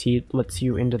boss, he lets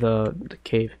you into the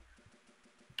cave.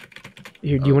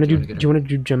 Here, do you want to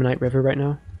do Gemini River right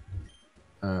now?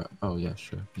 Oh yeah,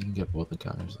 sure. You can get both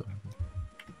encounters though.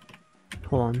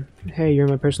 Hold on. Hey, you're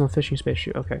in my personal fishing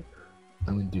spaceship. Okay.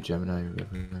 I'm gonna do Gemini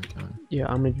River encounter. Yeah,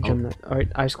 I'm gonna do Gemini.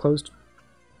 Alright, eyes closed.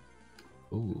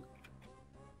 Ooh.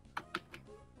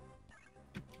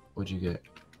 What'd you get?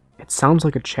 It sounds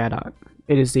like a Chatot.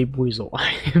 It is a weasel.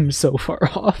 I am so far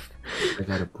off. I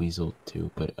got a weasel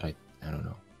too, but I don't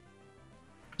know.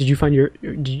 Did you find your?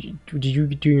 Did you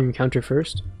do your encounter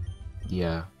first?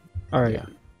 Yeah. All right. Yeah.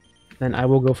 Then I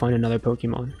will go find another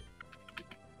Pokemon.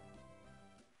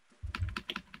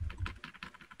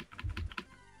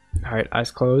 All right, eyes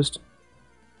closed.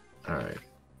 All right.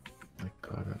 I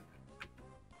got it.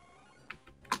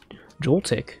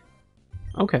 Joltik.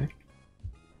 Okay.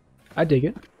 I dig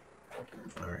it.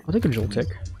 All right. I'll take a Joltik.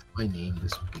 My name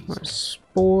this weasel.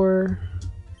 Spore.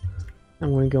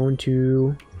 I'm going to go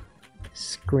into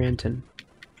Scranton.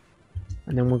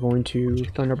 And then we're going to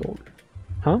Thunderbolt.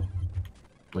 Huh?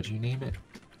 What'd you name it?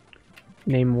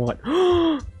 Name what?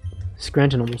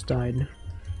 Scranton almost died.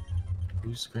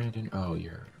 Who's Scranton? Oh,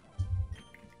 you're...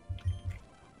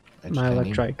 My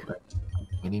Electrike.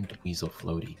 I named Weasel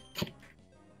Floaty.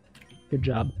 Good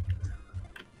job.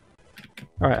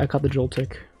 Alright, I caught the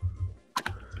Joltik.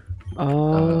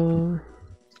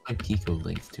 My Pico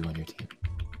links too on your team.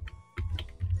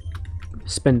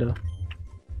 Spinda.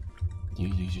 Do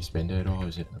you use your Spinda at all, or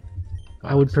is it?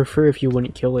 I would prefer if you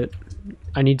wouldn't kill it.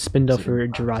 I need Spinda for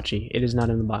Jirachi. It is not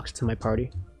in the box. It's in my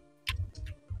party.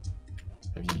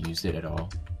 Have you used it at all?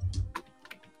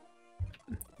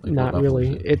 Like, not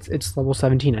really. It's level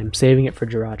 17. I'm saving it for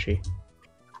Jirachi.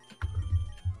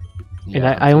 Yeah,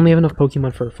 and I only have enough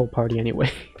Pokemon for a full party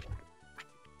anyway.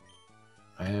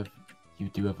 You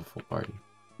do have a full party.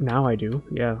 Now I do,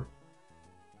 yeah.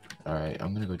 Alright,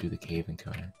 I'm gonna go do the cave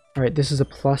encounter. Alright, this is a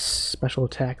plus special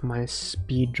attack, my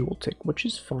speed Joltik, which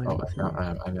is fine. Oh,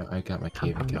 I got my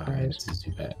cave encounter. This is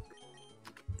too bad.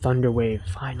 Thunder Wave,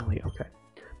 finally, okay.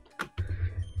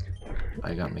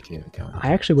 I got my cave encounter.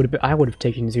 I would have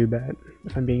taken Zubat,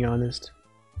 if I'm being honest.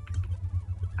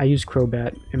 I used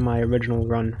Crobat in my original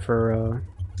run for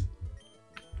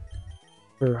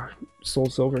Soul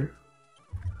Silver.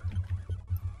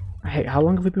 Hey, how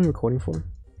long have we been recording for?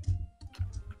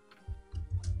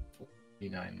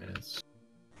 49 minutes.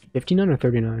 59 or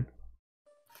 39?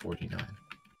 49.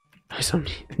 So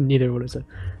neither would have said.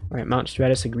 Alright, Mount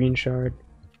Stratus, a green shard.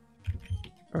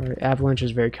 Alright, Avalanche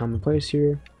is very commonplace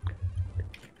here.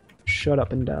 Shut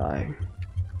up and die.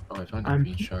 Oh, I found a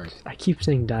green shard. I keep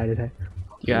saying die today.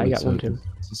 Yeah, I got one too.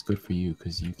 This is good for you,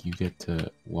 because you get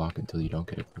to walk until you don't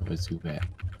get a Zubat.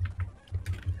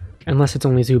 Unless it's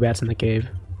only Zubats in the cave.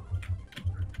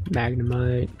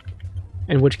 Magnemite.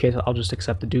 In which case, I'll just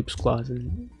accept the dupes clause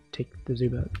and take the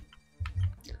Zubat.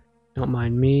 Don't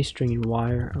mind me, string and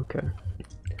wire. Okay.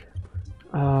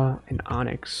 An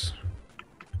Onyx.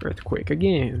 Earthquake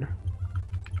again.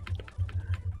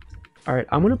 Alright,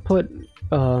 I'm gonna put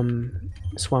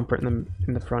Swampert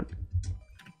in the front.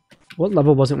 What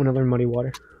level was it when I learned Muddy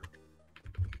Water?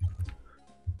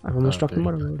 I've almost struck the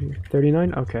mud 39. road here.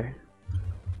 39? Okay.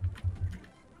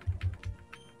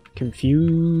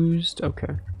 Confused.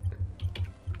 Okay.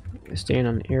 Staying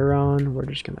on Aeron. We're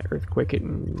just gonna earthquake it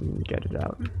and get it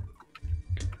out.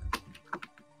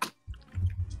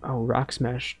 Oh, Rock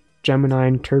Smash.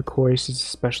 Gemini turquoise is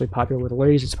especially popular with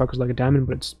ladies. It sparkles like a diamond,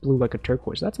 but it's blue like a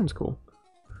turquoise. That sounds cool.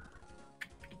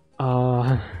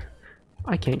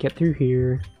 I can't get through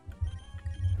here.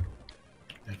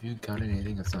 Have you encountered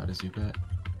anything that's not a Zubat?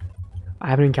 I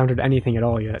haven't encountered anything at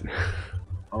all yet.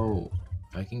 Oh,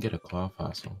 I can get a claw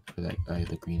fossil for that guy,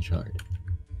 the green shard.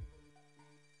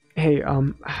 Hey,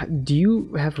 do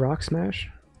you have Rock Smash?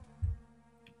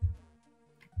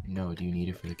 No, do you need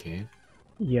it for the cave?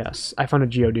 Yes, I found a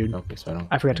Geodude. Okay, so I don't.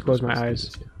 I forgot to think we're close my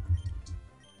supposed to do eyes. this yet.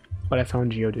 But I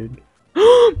found Geodude.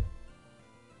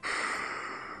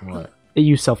 What? It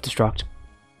used self-destruct.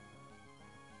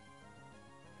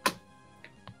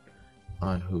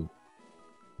 On who?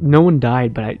 No one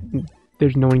died, but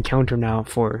there's no encounter now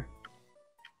for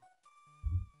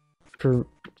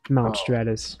Mount Oh.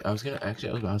 Stratus. I was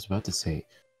about to say,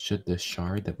 should the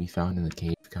shard that we found in the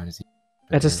cave kind of see?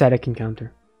 That's a static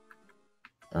encounter.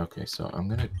 Okay, so I'm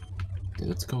gonna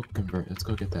let's go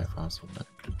get that fossil then.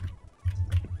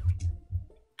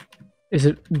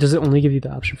 Does it only give you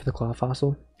the option for the claw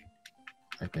fossil?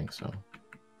 I think so.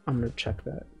 I'm gonna check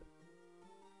that.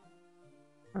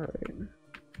 Alright.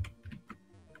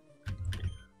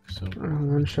 So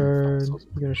One shard,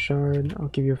 you got a shard, I'll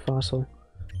give you a fossil.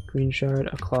 Green shard,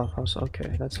 a claw fossil.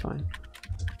 Okay, that's fine.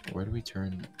 where do we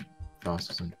turn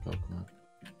fossils into Pokemon?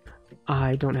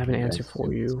 I don't have an answer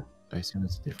for you. I assume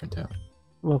it's a different town.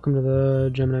 Welcome to the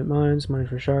Gemini Mines, mine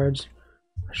for shards.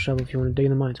 A shovel if you want to dig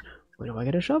in the mines. Where do I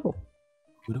get a shovel?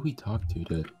 Who do we talk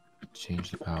to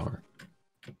change the power?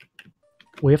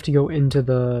 We have to go into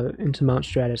Mount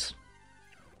Stratus.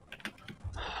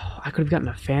 I could have gotten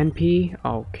a fan pea.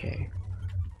 Okay.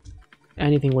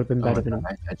 Anything would have been better than.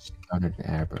 I just encountered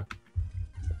an Abra.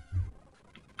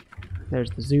 There's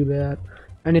the Zubat.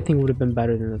 Anything would have been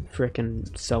better than the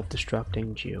frickin'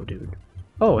 self-destructing Geodude.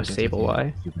 Oh, a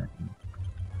Sableye.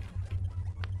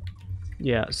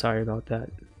 Yeah, sorry about that.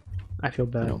 I feel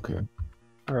bad. I don't care.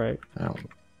 Alright.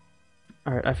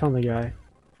 Alright, I found the guy.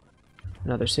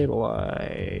 Another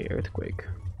Sableye Earthquake.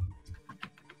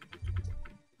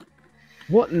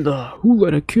 What in the? Who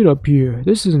let a kid up here?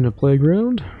 This isn't a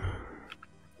playground.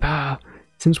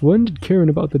 Since when did caring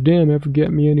about the dam ever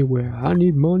get me anywhere? I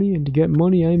need money, and to get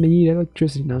money, I need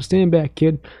electricity. Now stand back,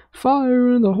 kid. Fire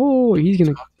in the hole. He's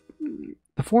gonna.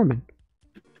 The foreman.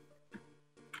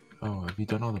 Oh, have you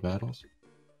done all the battles?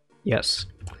 Yes.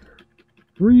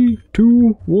 3,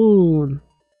 2, 1.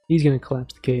 He's gonna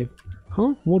collapse the cave.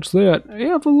 Huh? What's that?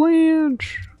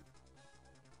 Avalanche!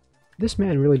 This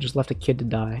man really just left a kid to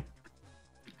die.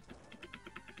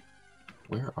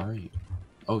 Where are you?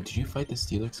 Oh, did you fight the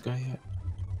Steelix guy yet?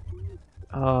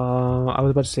 I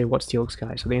was about to say what Steelix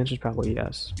guy, so the answer is probably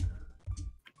yes.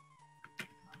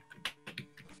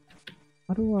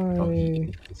 How do I? Oh,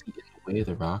 is he in the way of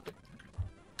the rock?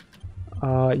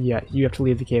 Yeah, you have to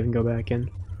leave the cave and go back in.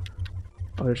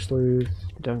 Other sleuth.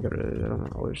 Don't go to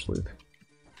other sleuth.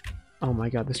 Oh my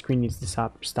god, the screen needs to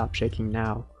stop shaking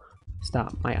now.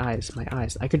 Stop. My eyes.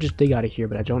 I could just dig out of here,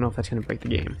 but I don't know if that's gonna break the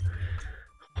game.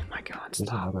 Oh my god,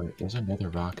 stop. There's another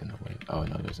rock in the way. Oh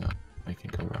no, there's not. I can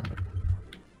go around it.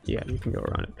 Yeah, you can go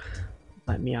around it.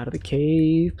 Let me out of the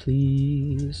cave,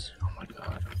 please. Oh my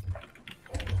god.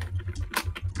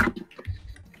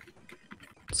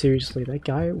 Seriously, that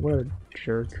guy? What a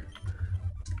jerk.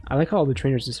 I like how all the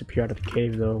trainers disappear out of the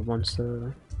cave, though, once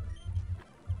the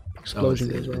explosion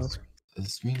goes off. The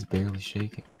screen's barely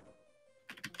shaking.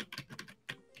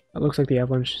 It looks like the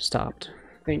avalanche stopped.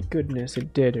 Thank goodness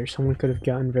it did, or someone could have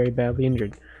gotten very badly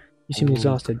injured. You seem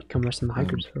exhausted. Come rest in the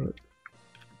hiker's hut.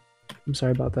 I'm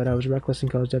sorry about that. I was reckless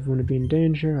and caused everyone to be in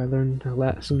danger. I learned a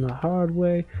lesson the hard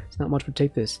way. It's not much, but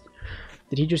take this.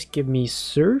 Did he just give me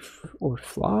surf, or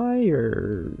fly,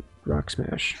 or rock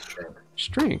smash?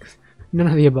 Strength. None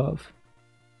of the above.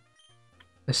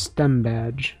 A stem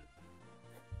badge.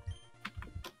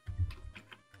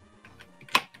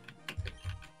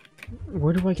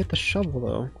 Where do I get the shovel,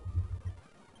 though?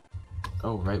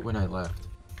 Oh, right when I left.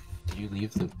 Did you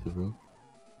leave the room?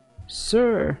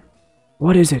 Sir!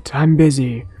 What is it? I'm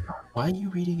busy. Why are you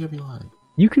reading every line?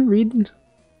 You can read.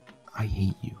 I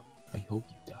hate you. I hope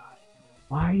you die.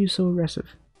 Why are you so aggressive?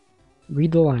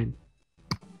 Read the line.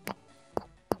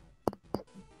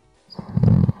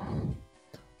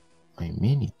 I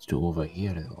managed to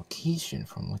overhear the location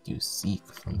from what you seek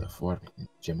from the foreman in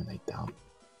Gemini Town.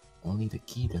 Only the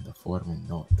kid and the foreman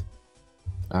know it.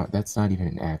 That's not even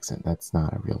an accent. That's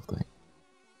not a real thing.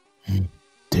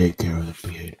 Take care of the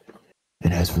beard.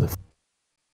 And as for the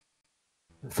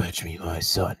fetch me my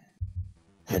son,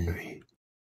 Henry.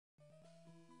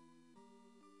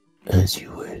 As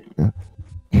you would.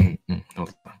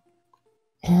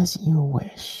 As you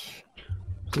wish.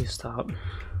 Please stop.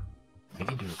 I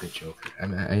can do a good joke.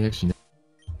 I actually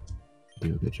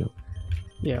do a good joke.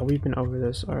 Yeah, we've been over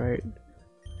this. Alright.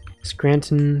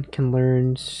 Scranton can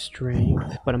learn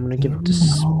strength, but I'm gonna give it to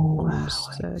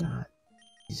instead.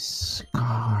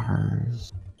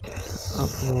 Scars.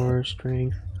 Uproar,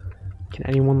 strength. Can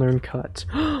anyone learn cut?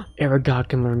 Aragog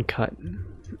can learn cut.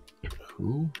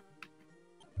 Who?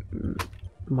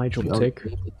 Tick.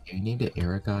 You named it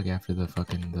Aragog after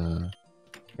the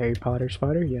Harry Potter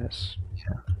spider? Yes.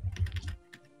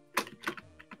 Yeah.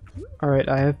 Alright,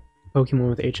 I have Pokemon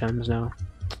with HMs now.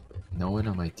 No one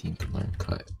on my team can learn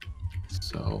cut.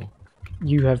 So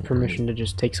you have permission to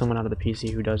just take someone out of the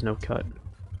PC who does no cut.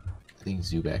 I think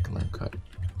Zubat can learn cut.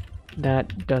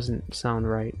 That doesn't sound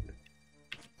right.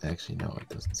 Actually, no, it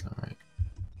doesn't sound right.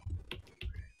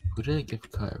 Who did I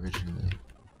give cut originally?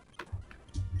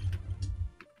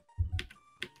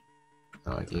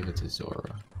 Oh, I gave it to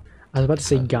Zora. I was about to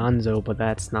say Gonzo, but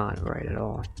that's not right at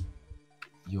all.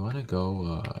 You wanna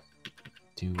go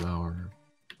do our...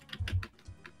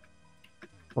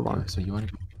 Hold on. So you wanna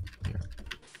go here?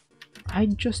 I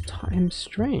just taught him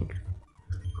strength.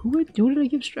 Who did I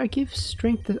give strength? I give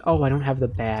strength to... Oh, I don't have the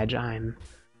badge. I'm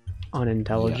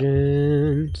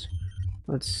unintelligent. Yeah.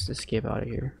 Let's escape out of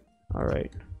here.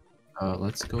 Alright.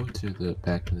 Let's go to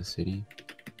back to the city.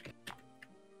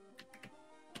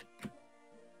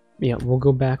 Yeah, we'll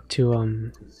go back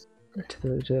to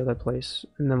the other place,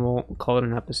 and then we'll call it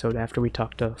an episode after we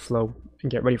talk to Flo and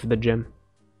get ready for the gym.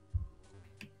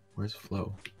 Where's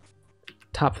Flo?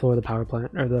 Top floor of the power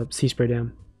plant, or the sea spray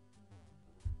dam.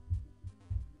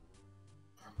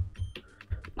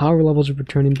 Power levels are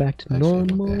returning back to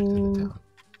normal.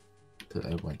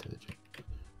 I went to the gym.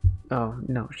 Oh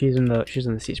no, she's in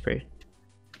the sea spray.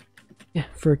 Yeah,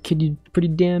 for a kid, you pretty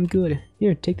damn good.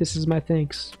 Here, take this as my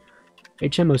thanks.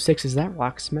 HM06, is that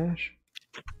Rock Smash?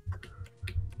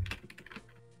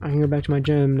 I can go back to my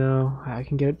gym now. I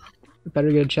can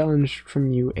better get a challenge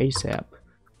from you ASAP.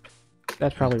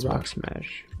 That's probably Rock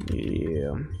Smash.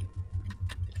 Yeah.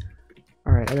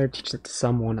 Alright, I gotta teach it to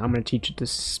someone. I'm gonna teach it to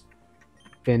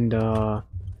Spinda.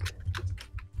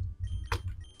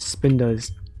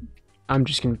 Spinda's. I'm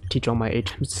just gonna teach all my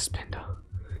HMs to Spinda.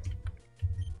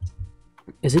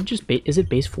 Is it just is it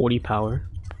base 40 power?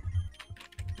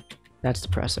 That's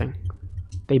depressing.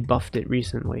 They buffed it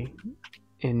recently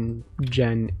in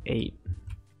Gen 8.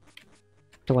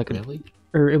 To like really?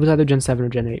 Or it was either Gen 7 or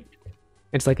Gen 8.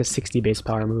 It's like a 60 base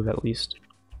power move at least.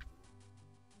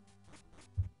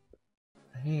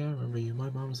 Hey, I remember you. My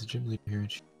mom was a gym leader here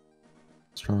and she's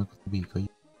strong with the weak. Can you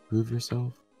prove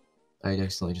yourself? I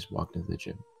accidentally just walked into the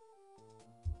gym.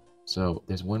 So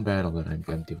there's one battle that I'm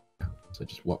gonna do now. So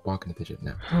just walk into the gym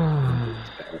now. I'm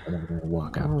gonna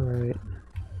walk out. Alright.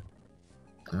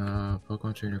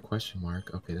 Pokemon trainer question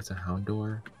mark. Okay, that's a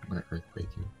Houndour. I'm gonna earthquake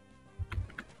you.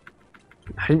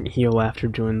 I didn't heal after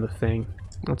doing the thing.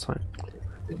 That's fine.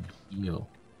 Didn't heal.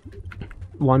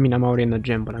 Well, I mean, I'm already in the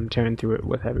gym, but I'm tearing through it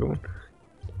with everyone.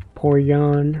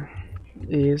 Porygon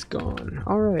is gone.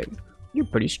 Alright. You're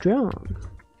pretty strong.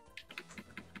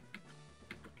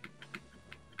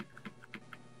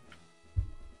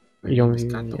 You don't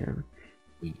even,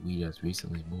 we just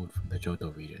recently moved from the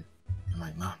Johto region. And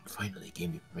my mom finally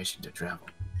gave me permission to travel.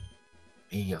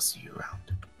 Maybe I'll see you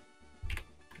around.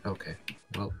 Okay.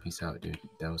 Well, peace out, dude.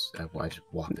 I just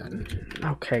walked out of the gym.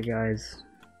 Okay, guys.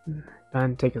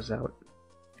 Ben, take us out.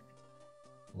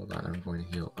 Hold on, I'm going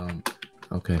to heal.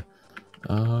 Okay.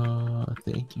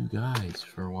 Thank you guys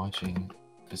for watching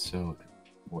episode,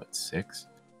 6?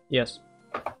 Yes.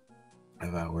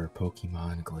 Of our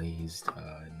Pokemon Glazed,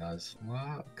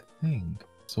 Nuzlocke thing.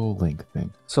 Soul-Link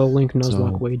thing. Soul-Link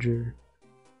Nuzlocke wager.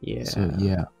 Yeah. So,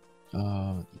 yeah.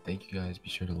 Thank you guys. Be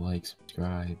sure to like,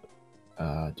 subscribe,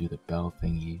 do the bell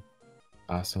thingy.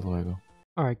 Hasta luego.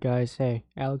 Alright, guys. Hey,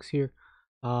 Alex here.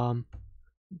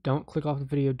 Don't click off the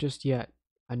video just yet.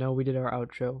 I know we did our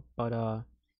outro, but,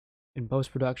 in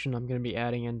post-production, I'm going to be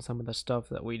adding in some of the stuff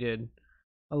that we did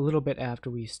a little bit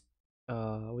after we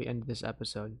ended this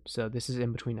episode. So this is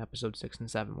in between episode 6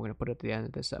 and 7. We're going to put it at the end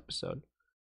of this episode.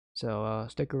 So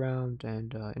stick around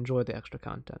and enjoy the extra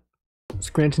content.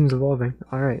 Scranton's evolving.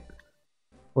 Alright.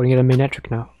 We're going to get a Manetric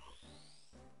now.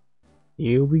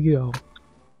 Here we go.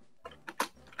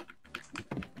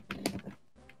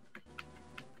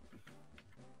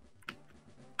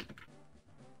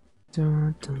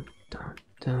 Dun, dun, dun,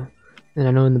 dun. And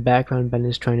I know in the background Ben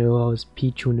is trying to evolve his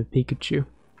Pichu into Pikachu.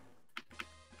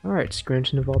 Alright,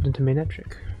 Scranton evolved into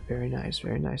Manectric. Very nice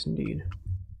indeed.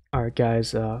 Alright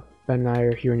guys, Ben and I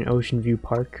are here in Ocean View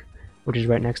Park, which is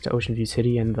right next to Ocean View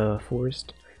City and the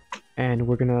forest. And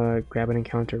we're gonna grab an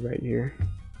encounter right here.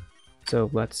 So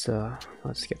let's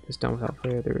get this done without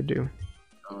further ado.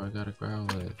 Oh, I got a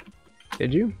Growlithe.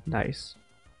 Did you? Nice.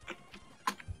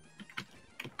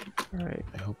 Alright.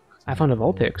 I found a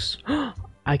Vulpix.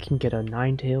 I can get a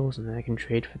Ninetales and then I can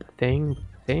trade for the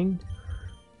thing.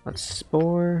 Let's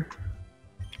Spore.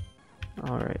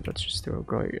 Alright, let's just throw a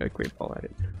Great Ball at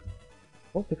it.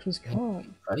 Vulpix was caught.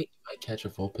 If I catch a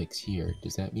Vulpix here,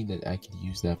 does that mean that I can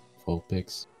use that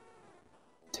Vulpix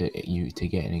to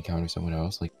get an encounter someone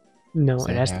else? Like, no,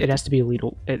 it has to be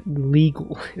illegal. It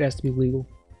has to be legal.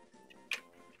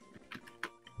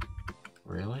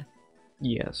 Really?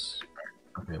 Yes.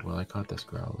 Okay, well I caught this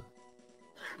Growlithe.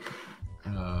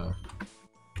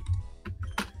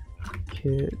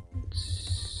 Kitsune.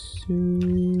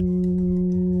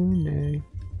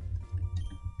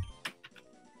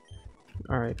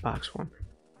 Alright, box form.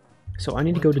 So I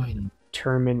need to go to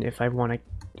determine if I want to...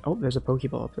 Oh, there's a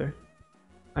Pokeball up there.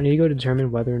 I need to go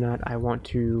determine whether or not I want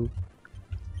to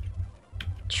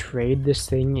trade this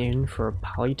thing in for a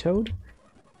Politoed.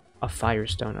 A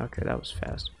Firestone. Okay, that was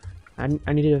fast. I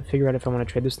need to figure out if I want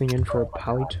to trade this thing in for a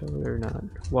Politoed or not.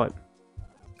 What?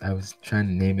 I was trying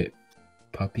to name it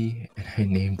Puppy, and I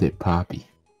named it Poppy.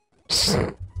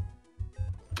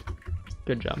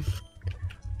 Good job.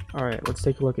 Alright, let's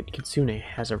take a look at Kitsune.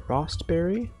 Has a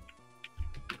Rostberry,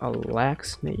 a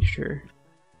Lax Nature,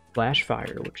 Flash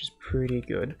Fire, which is pretty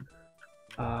good.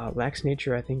 Lax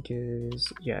Nature I think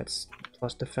is, yeah, it's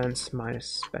plus defense minus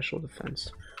special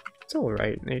defense. It's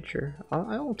alright, Nature.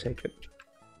 I'll take it.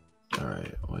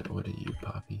 Alright, what are you,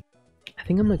 Poppy? I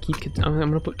think I'm gonna keep I'm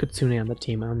gonna put Kitsune on the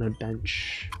team. I'm gonna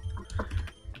bench.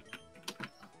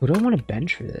 Who do I want to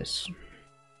bench for this?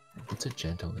 What's a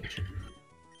Gentle Nature?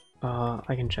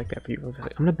 I can check that for you. I'm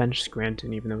gonna bench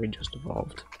Scranton even though he just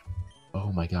evolved.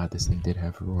 Oh my god, this thing did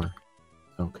have Roar.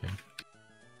 Okay.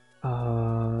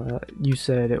 You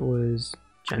said it was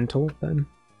Gentle then?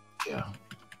 Yeah.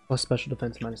 Plus special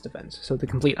defense minus defense. So the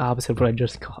complete opposite of what I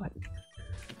just got.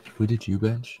 Who did you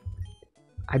bench?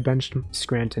 I benched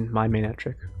Scranton, my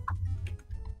Manectric.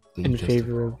 In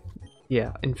favor of...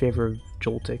 Yeah, in favor of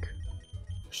Joltik.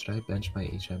 Should I bench my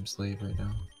HM Slave right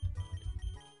now?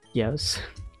 Yes.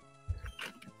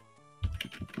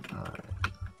 Alright.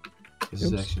 This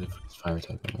is actually the first fire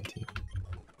type on my team.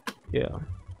 Yeah.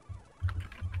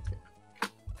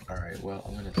 Alright, well,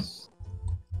 I'm gonna...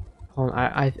 Hold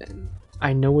on,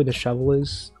 I know where the shovel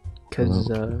is, because,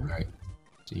 Alright.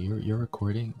 So you're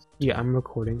recording? Yeah, I'm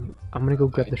recording. I'm gonna go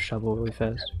grab the shovel really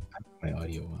fast. I have my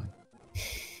audio on.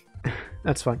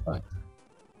 That's fine. Alright,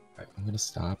 I'm gonna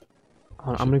stop.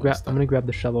 I'm gonna grab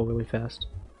the shovel really fast.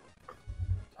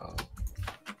 Oh.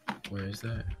 Where is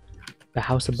that? The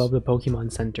house above the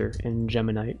Pokemon Center in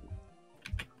Geminite.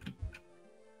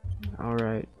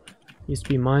 Alright. Used to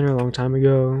be mine a long time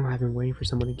ago. I've been waiting for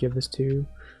someone to give this to.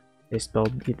 They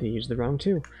used the wrong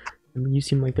two. You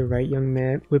seem like the right young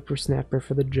man, whippersnapper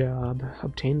for the job.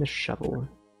 Obtain the shovel.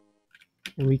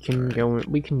 And we can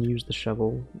we can use the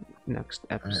shovel next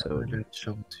episode. Alright,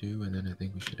 shovel 2, and then I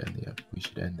think we should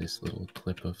end this little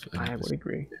clip of I would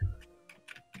agree.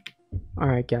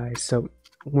 Alright guys, so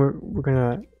we're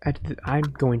gonna edit I'm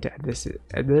going to edit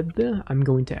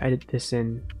this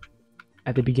in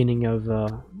at the beginning of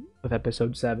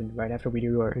episode 7, right after we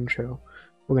do our intro.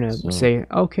 We're gonna say,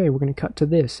 okay, we're gonna cut to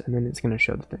this, and then it's gonna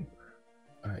show the thing.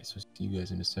 Alright, so see you guys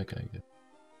in a second, I guess.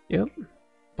 Yep.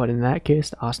 But in that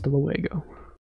case, hasta luego.